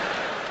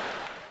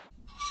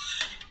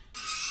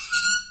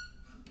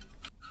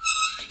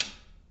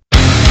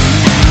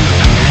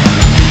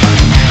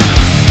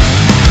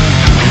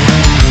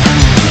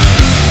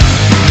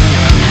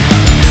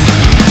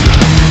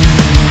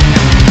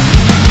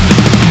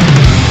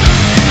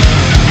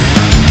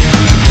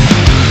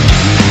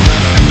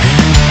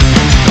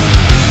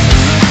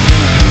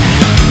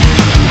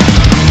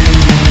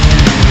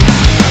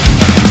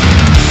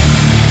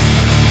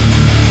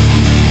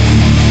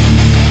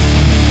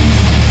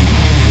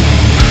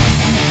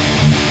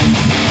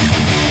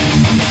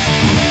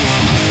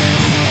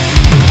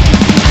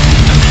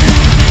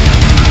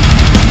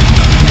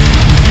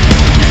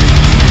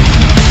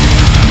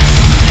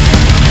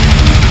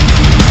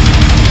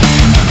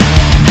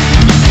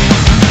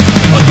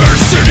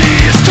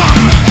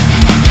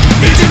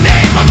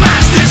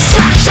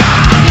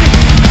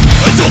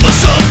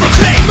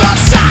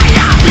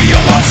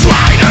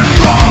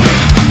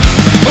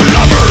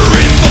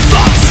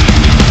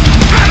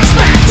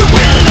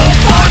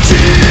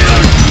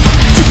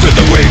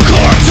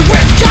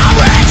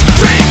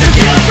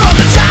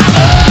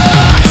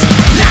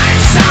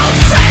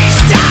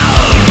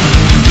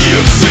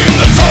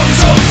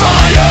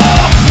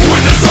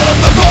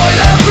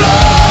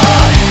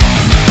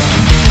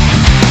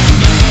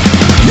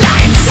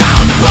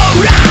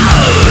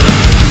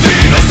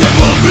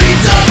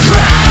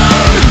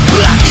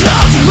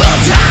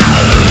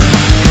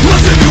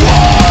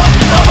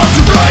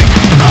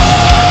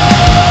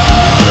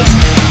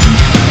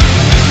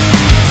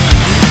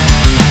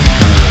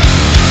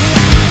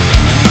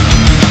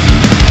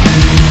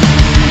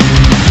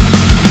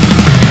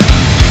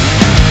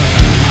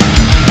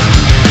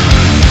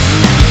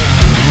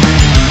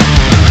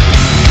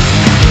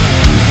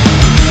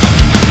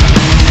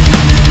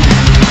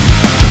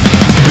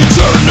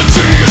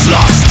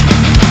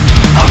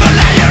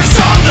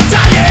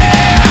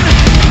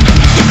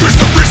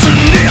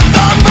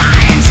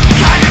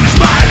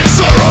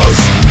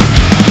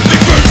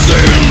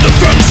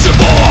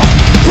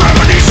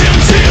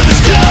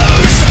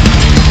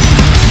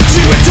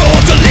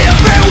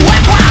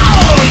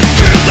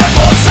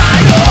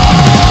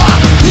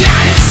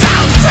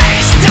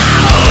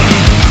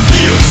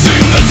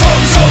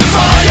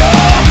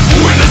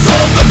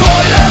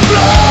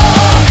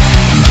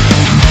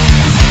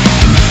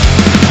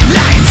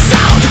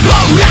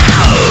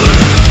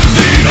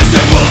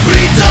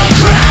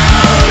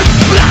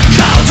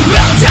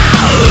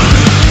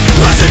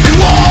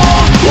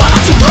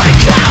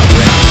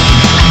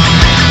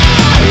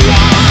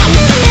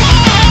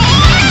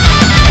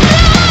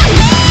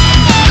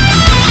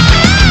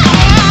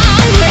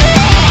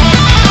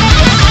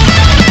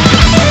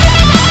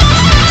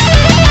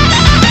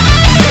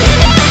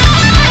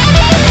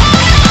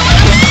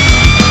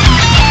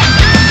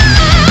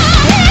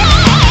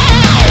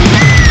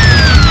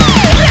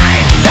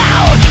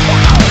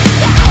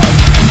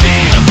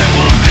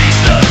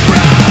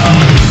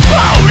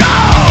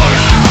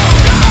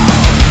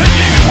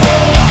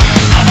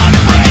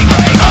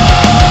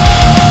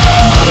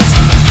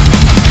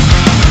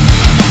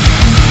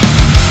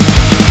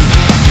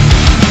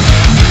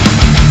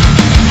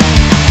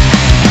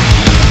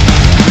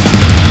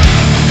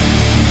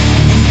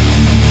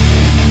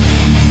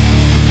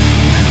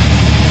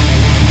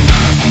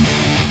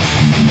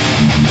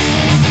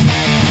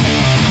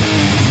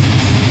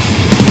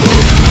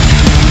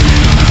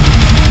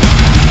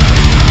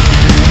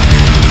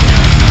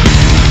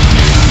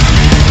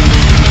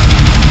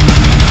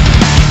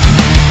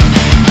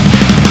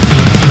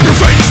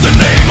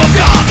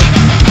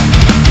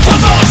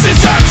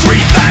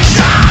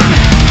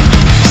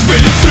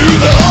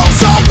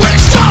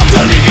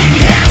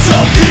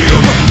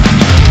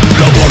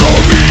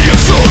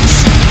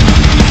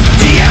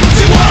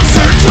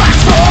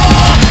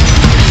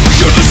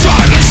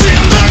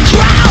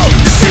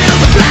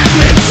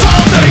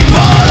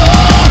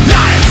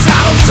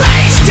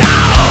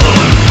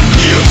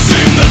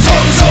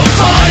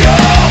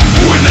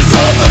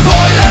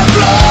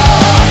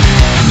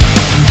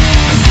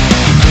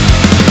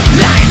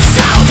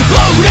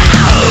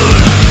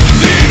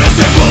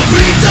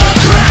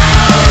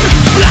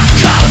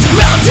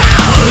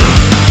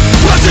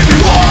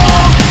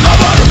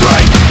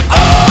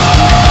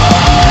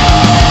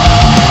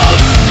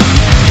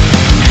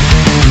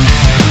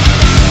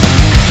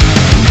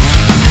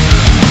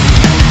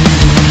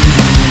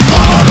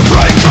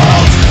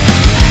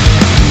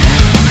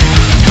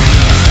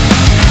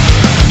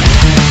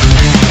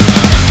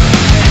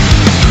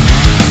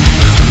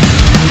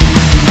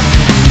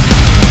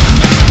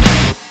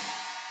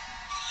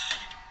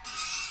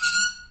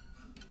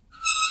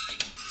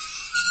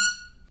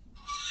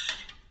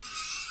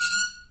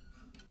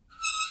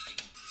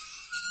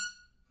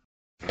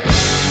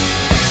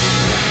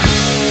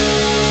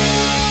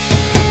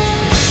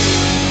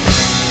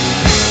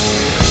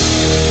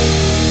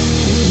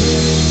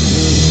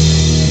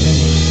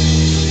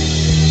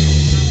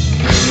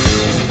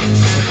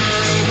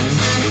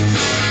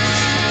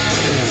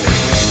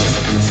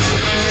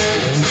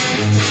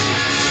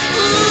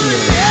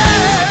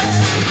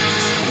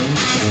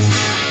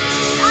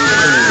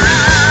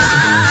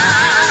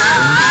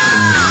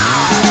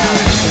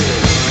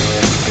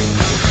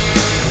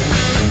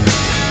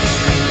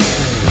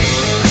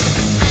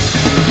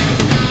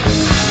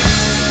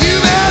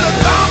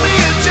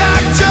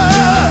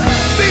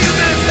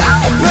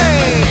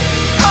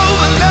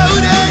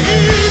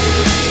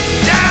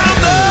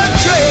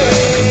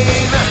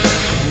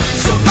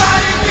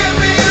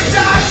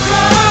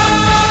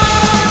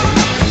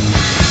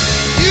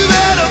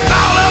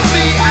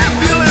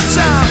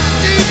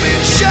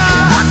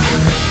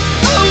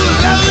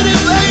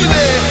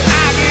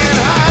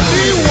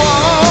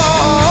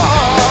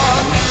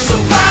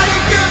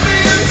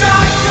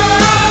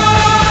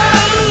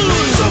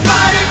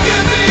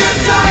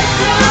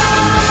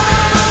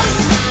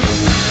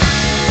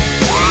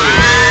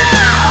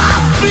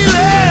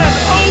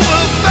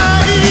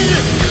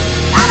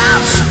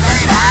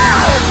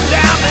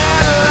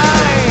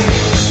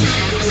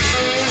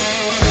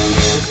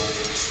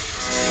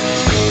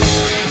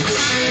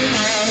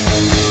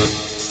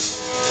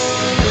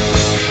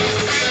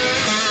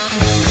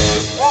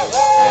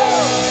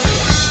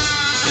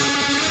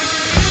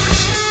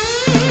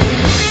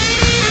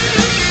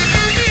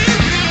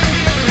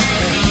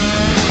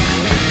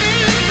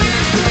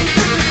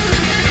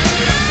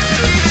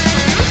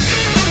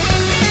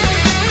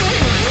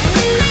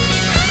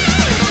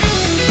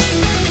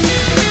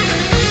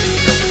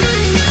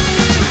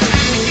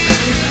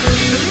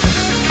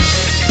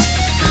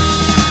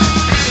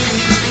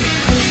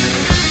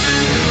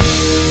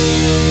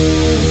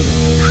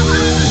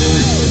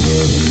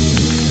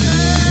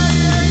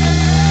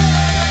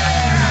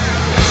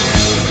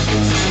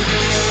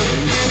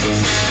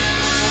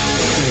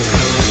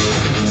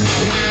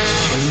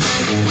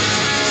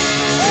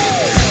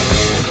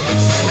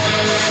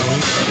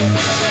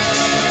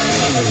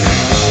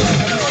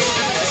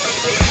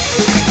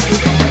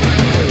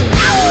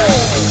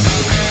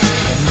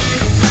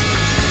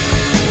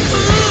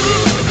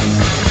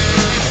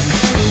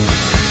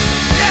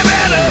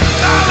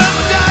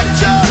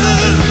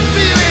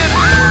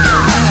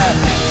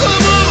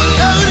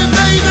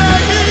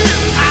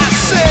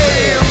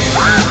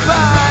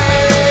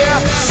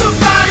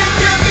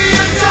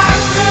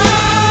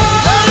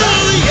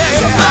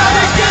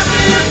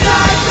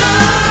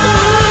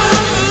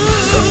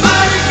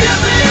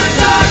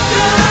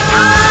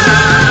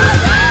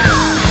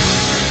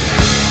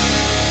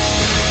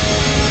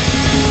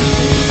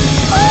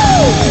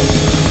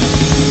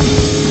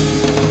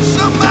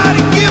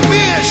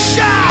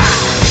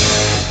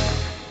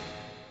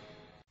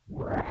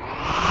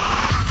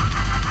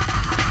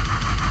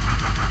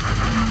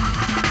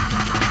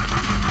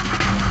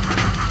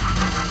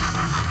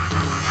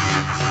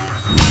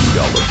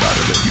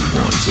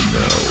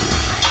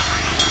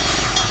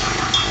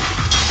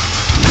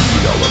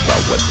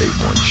 what they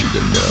want you to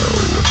know.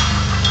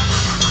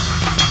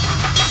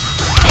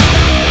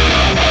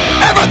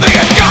 Everything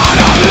is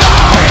gone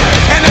online,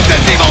 and it's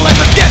as evil as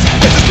it gets.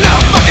 This is no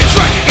fucking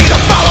trick,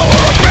 either follow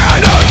or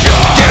abandon.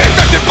 Get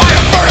infected by a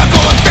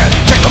vertical event.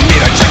 Check the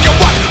meter, check your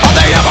watch. Are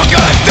they ever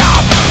gonna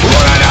stop?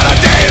 Running out of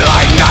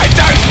daylight, night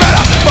time's better,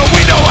 but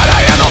we know how to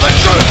handle the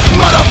truth,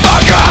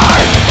 motherfucker.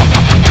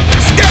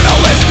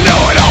 Scandalous,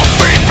 know-it-all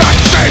feedback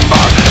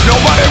chamber.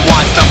 Nobody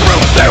wants the proof,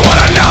 they want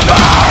a number.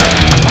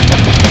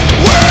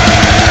 We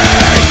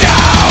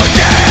now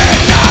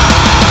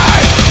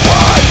deny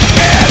what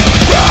is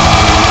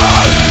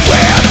wrong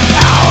with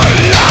our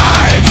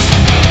lives.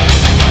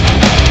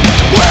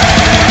 We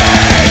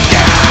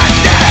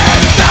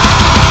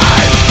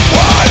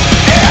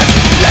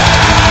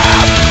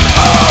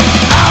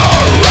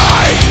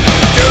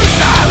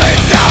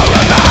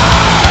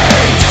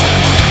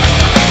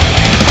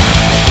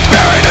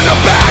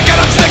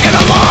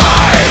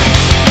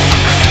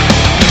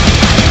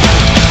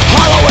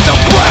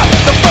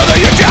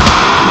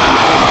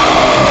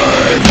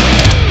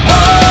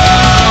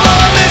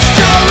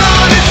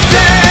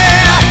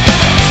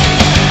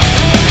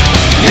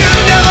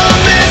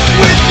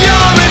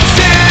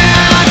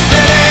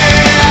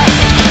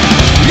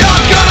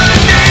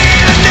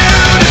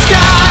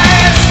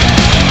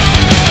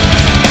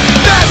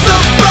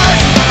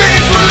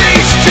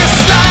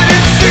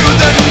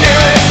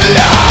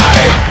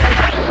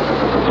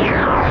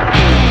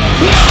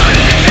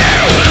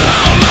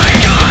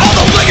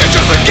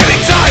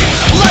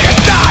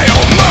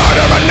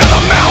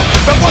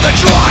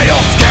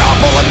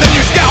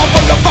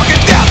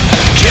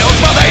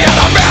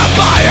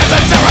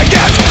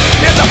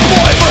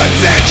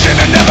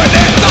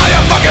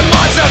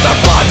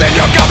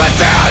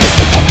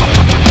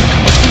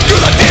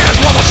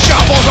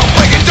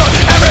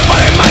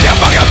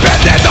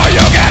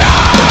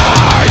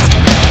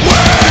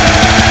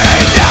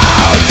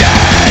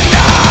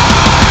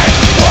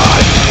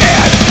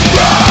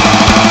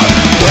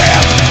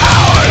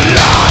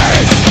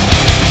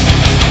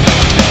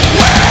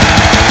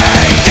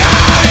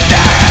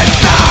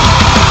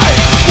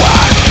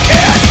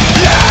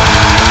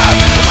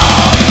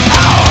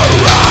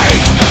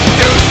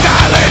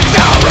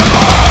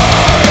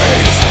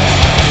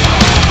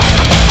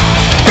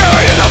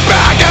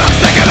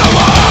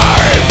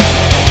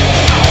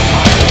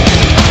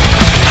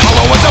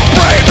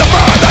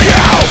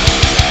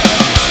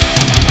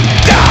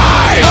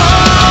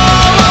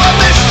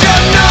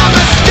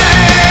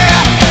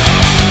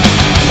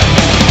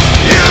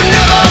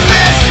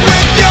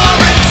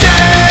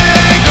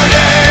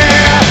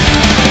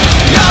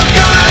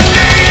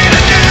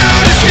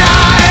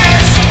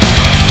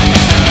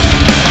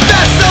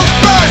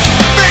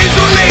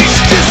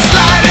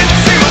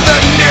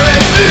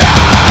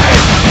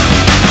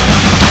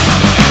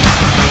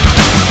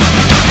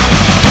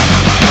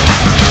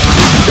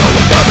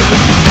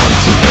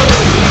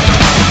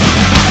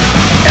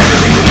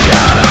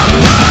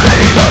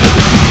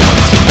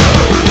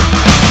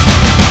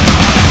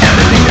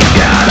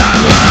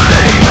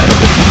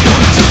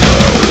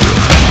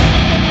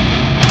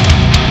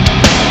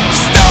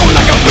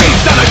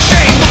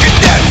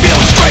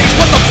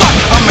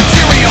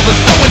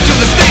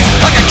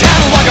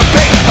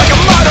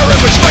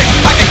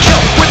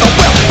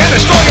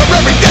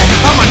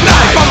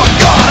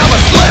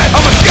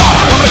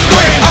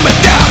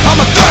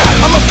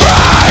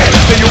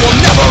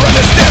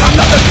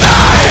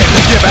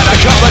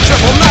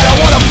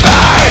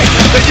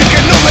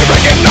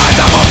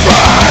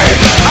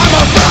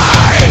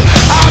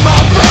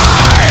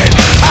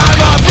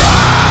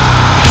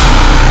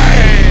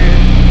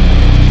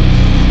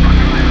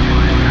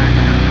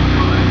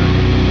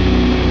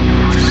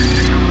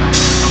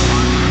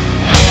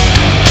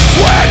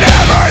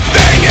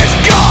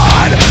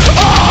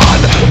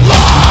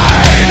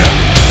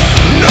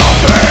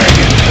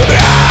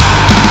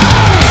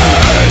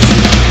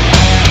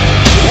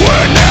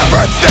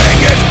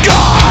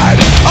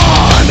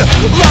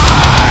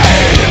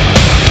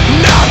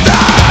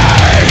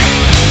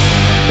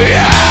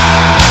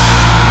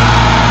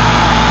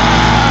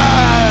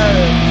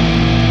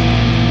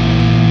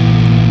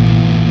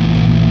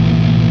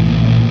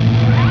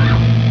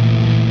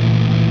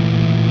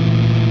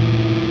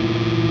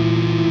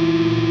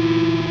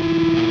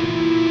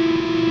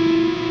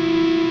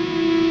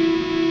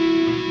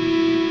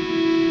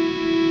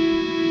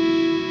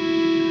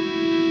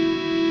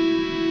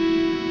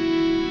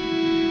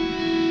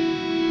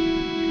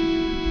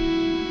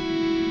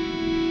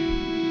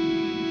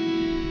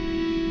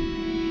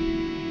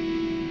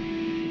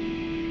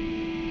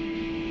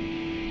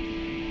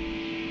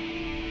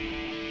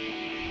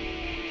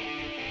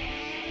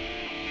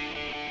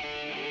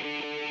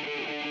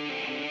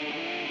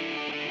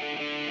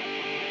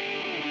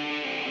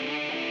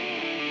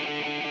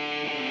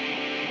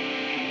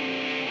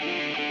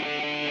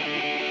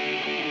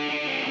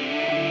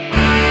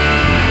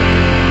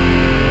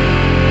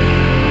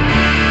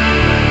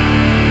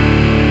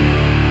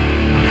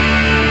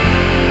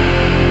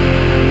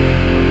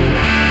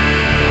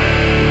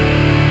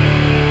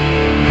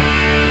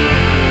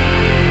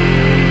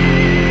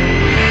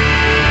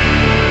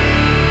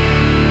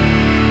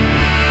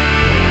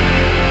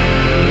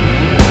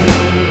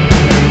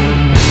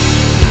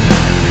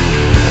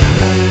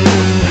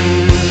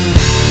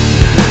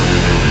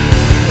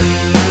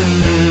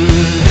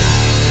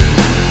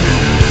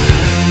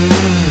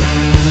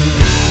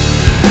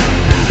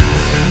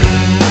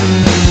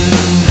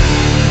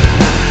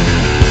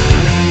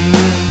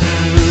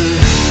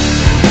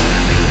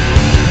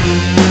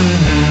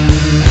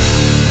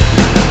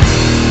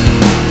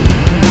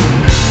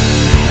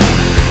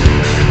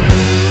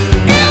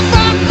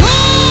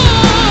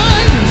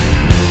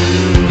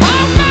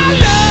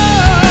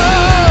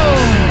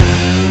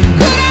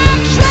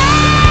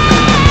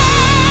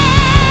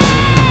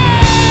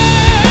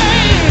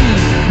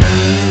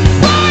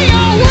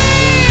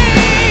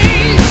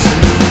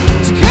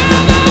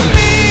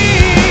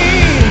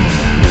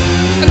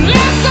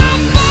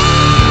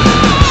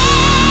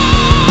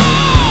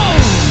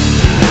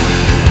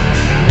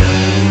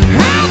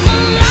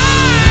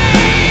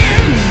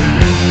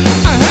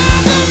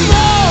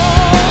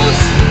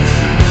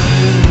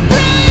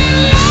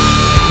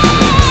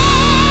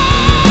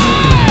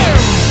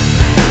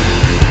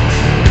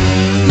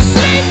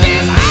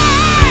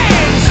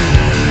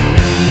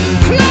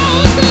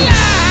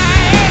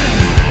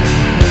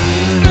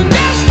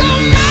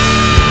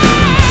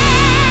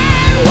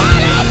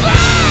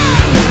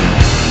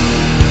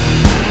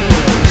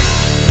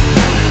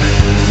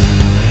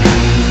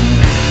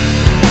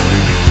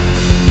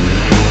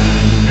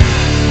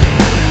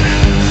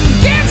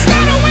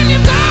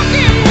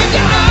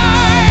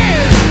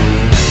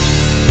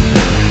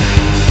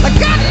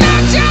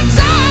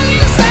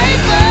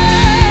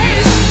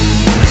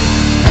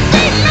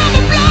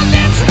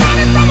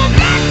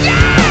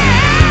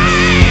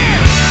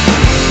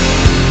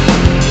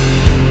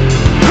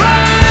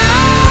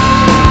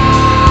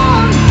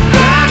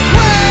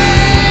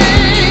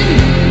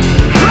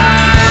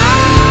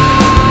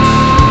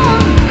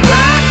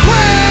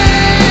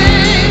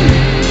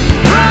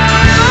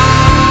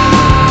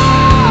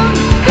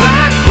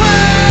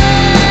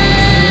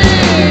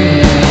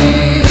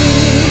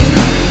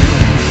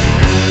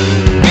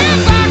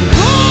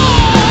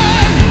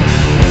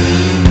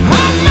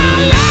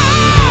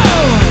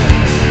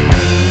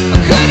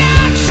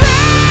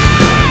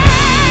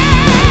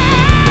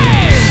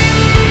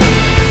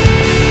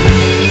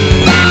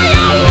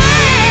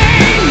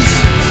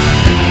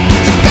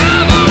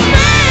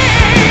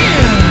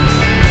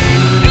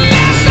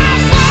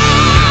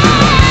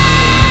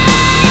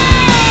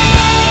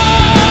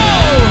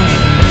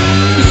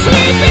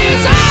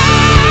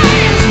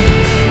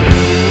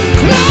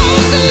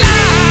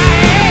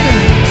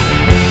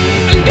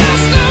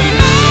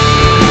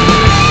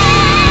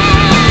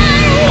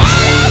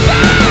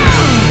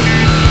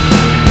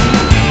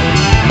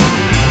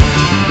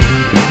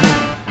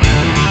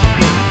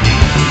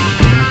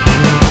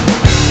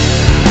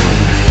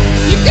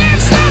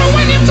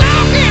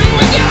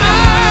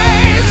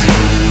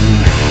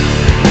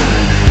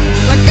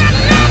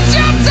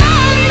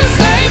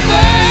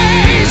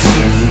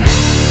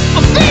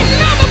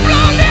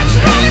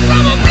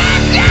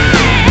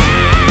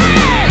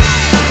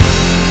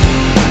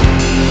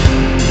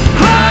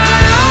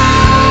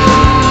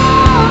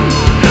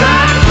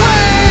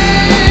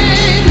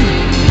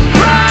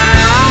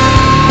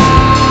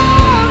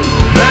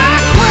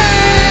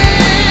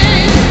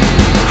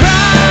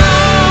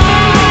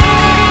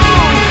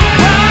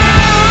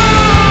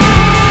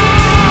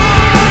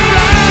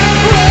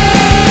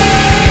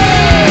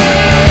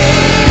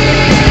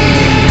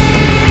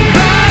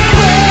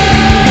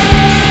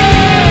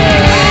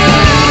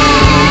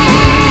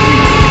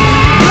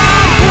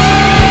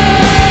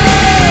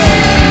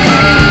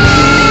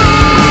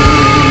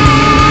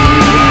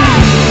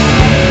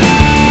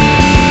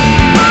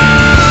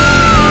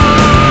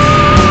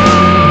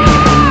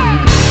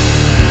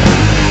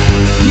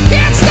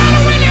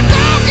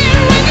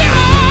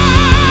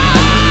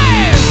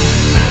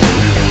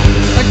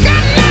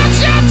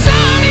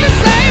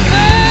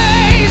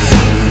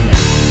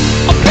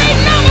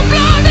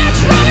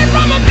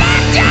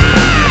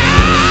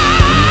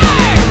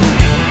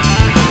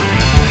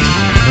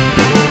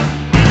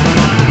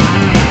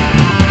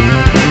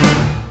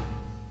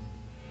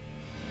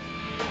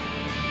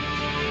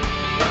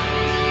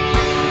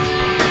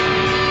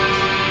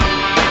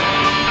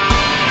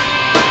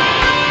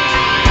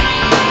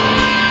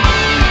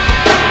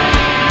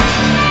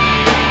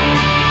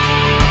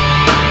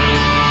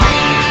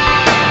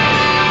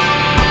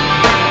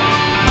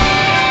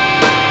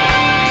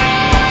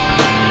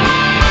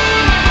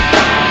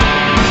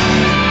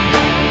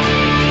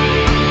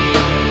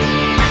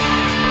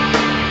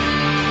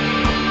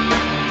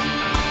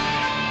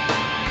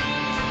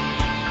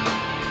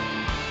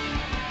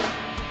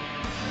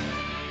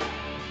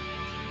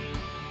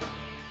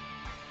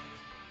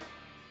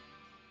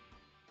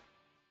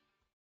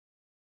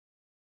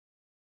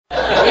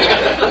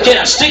Okay,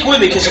 now stick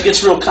with me because it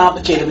gets real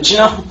complicated. But you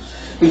know,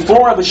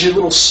 before I was your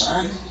little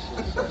son,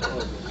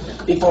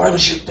 before I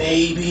was your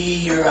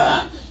baby, your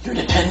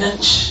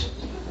dependent,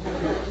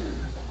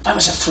 I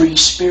was a free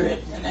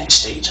spirit in the next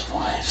stage of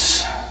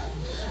life.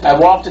 I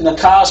walked in the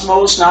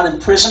cosmos, not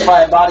imprisoned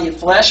by a body of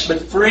flesh,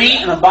 but free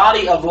in a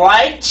body of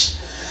light.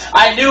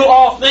 I knew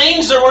all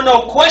things. There were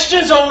no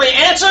questions, only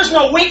answers,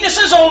 no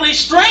weaknesses, only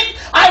strength.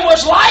 I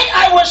was light.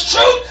 I was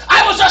truth.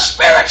 I was a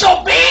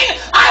spiritual being.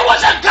 I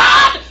was a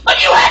God,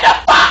 but you had to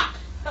fuck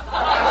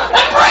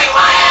and bring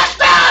my ass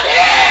down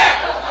here.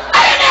 I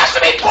didn't ask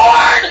to be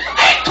born.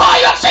 I didn't call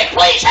you up and say,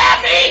 please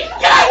have me.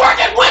 Can I work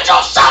at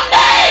Winchell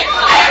someday?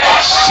 I didn't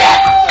ask shit.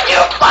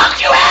 You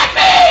fucked. You had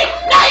me.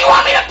 Now you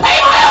want me to pay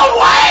my own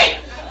way?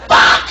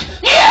 Fuck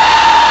you.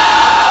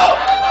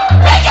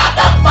 Pick up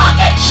the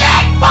fucking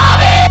check,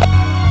 Bobby.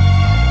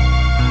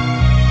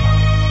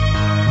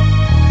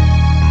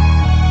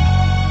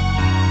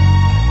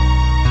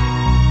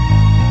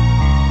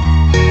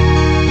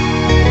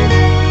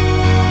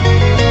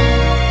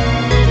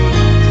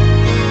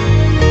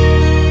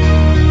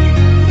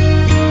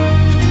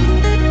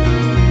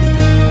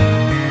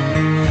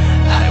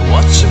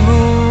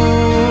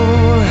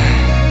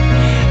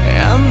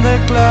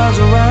 Clouds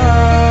around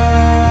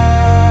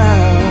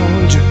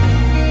you.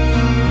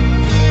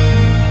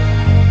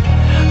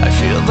 I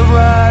feel the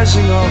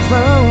rising of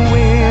the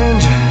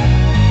wind.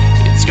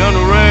 It's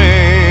gonna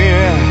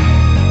rain.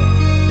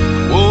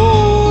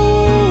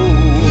 Whoa.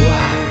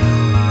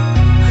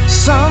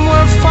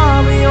 Somewhere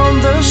far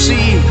beyond the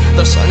sea,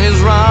 the sun is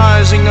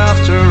rising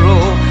after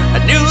all. A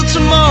new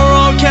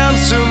tomorrow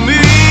comes to me.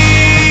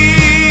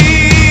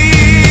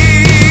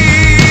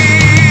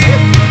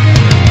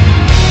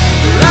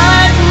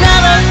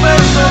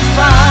 So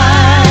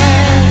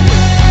fine.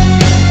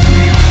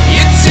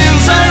 It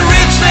seems I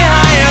reached the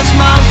highest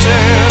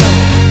mountain.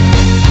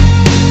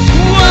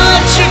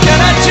 What you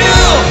gonna do?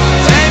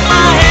 Take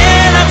my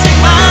hand, I take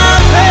my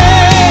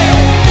pain.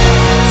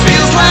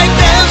 Feels like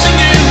dancing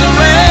in the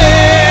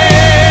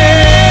rain.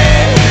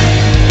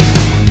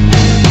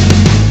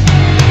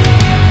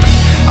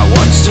 I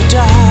watch the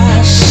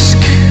dusk.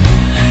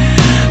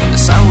 The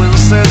sun will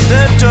set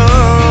the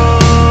door.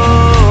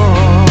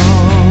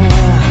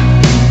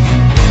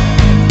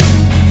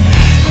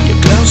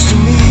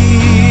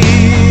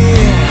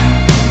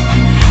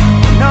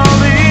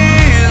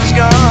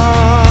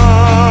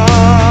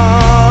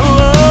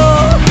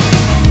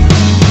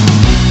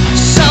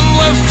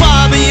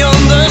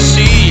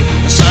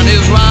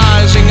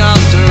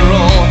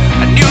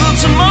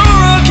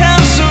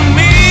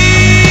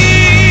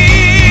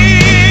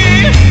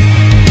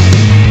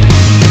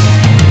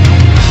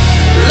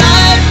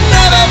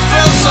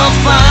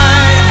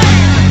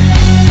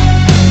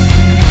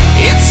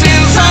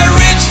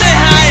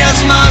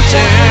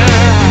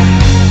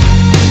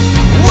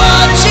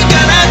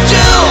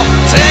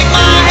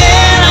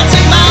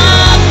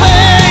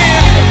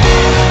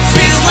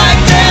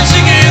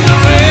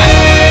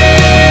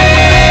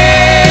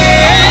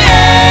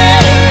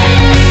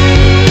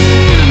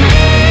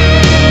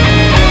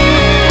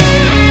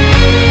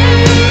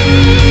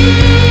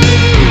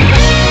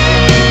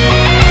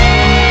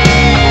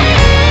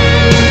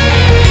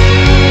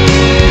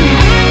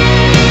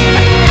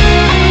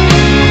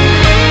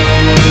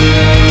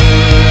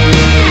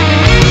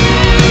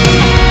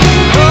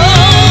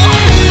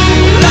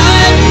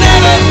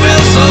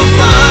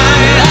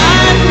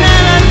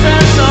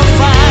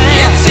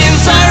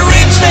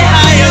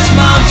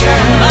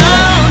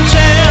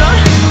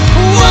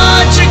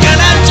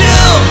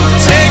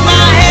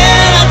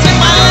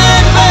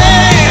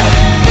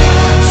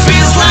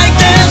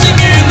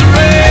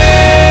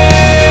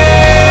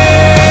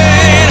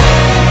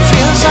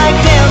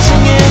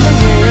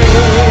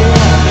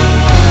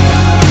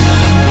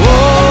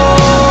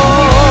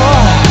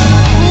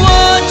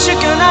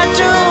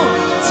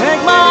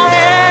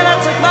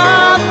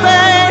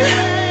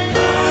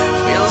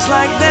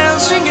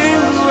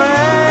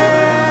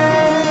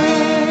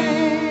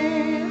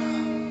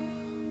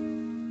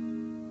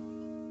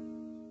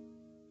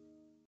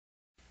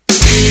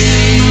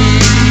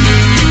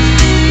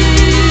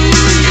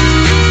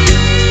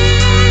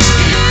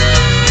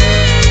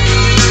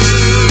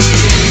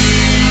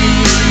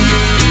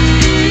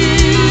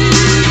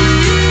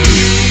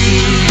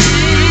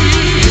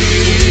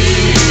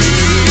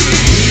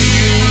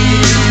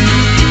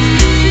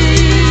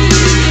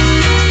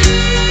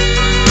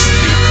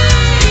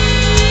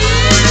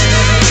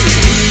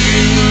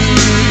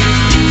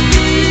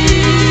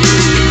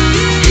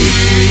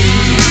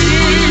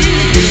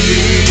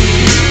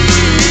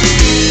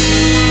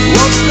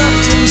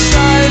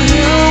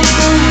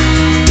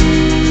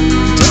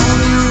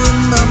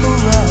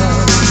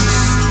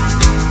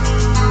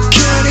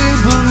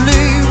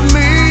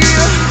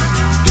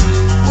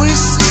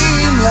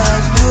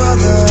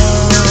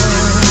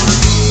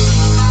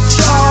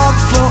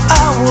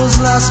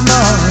 last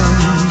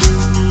month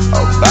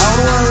about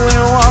what we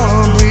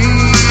wanna be.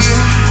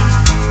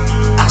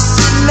 I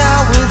sit now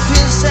with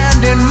his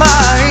hand in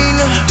mine,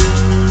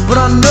 but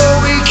I know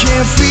we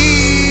can't feel.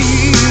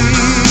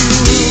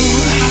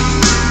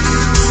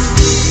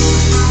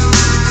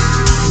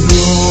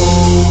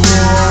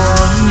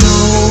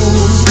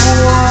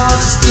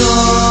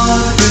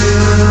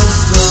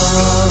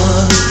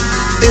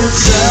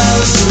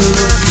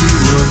 if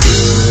you were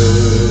good.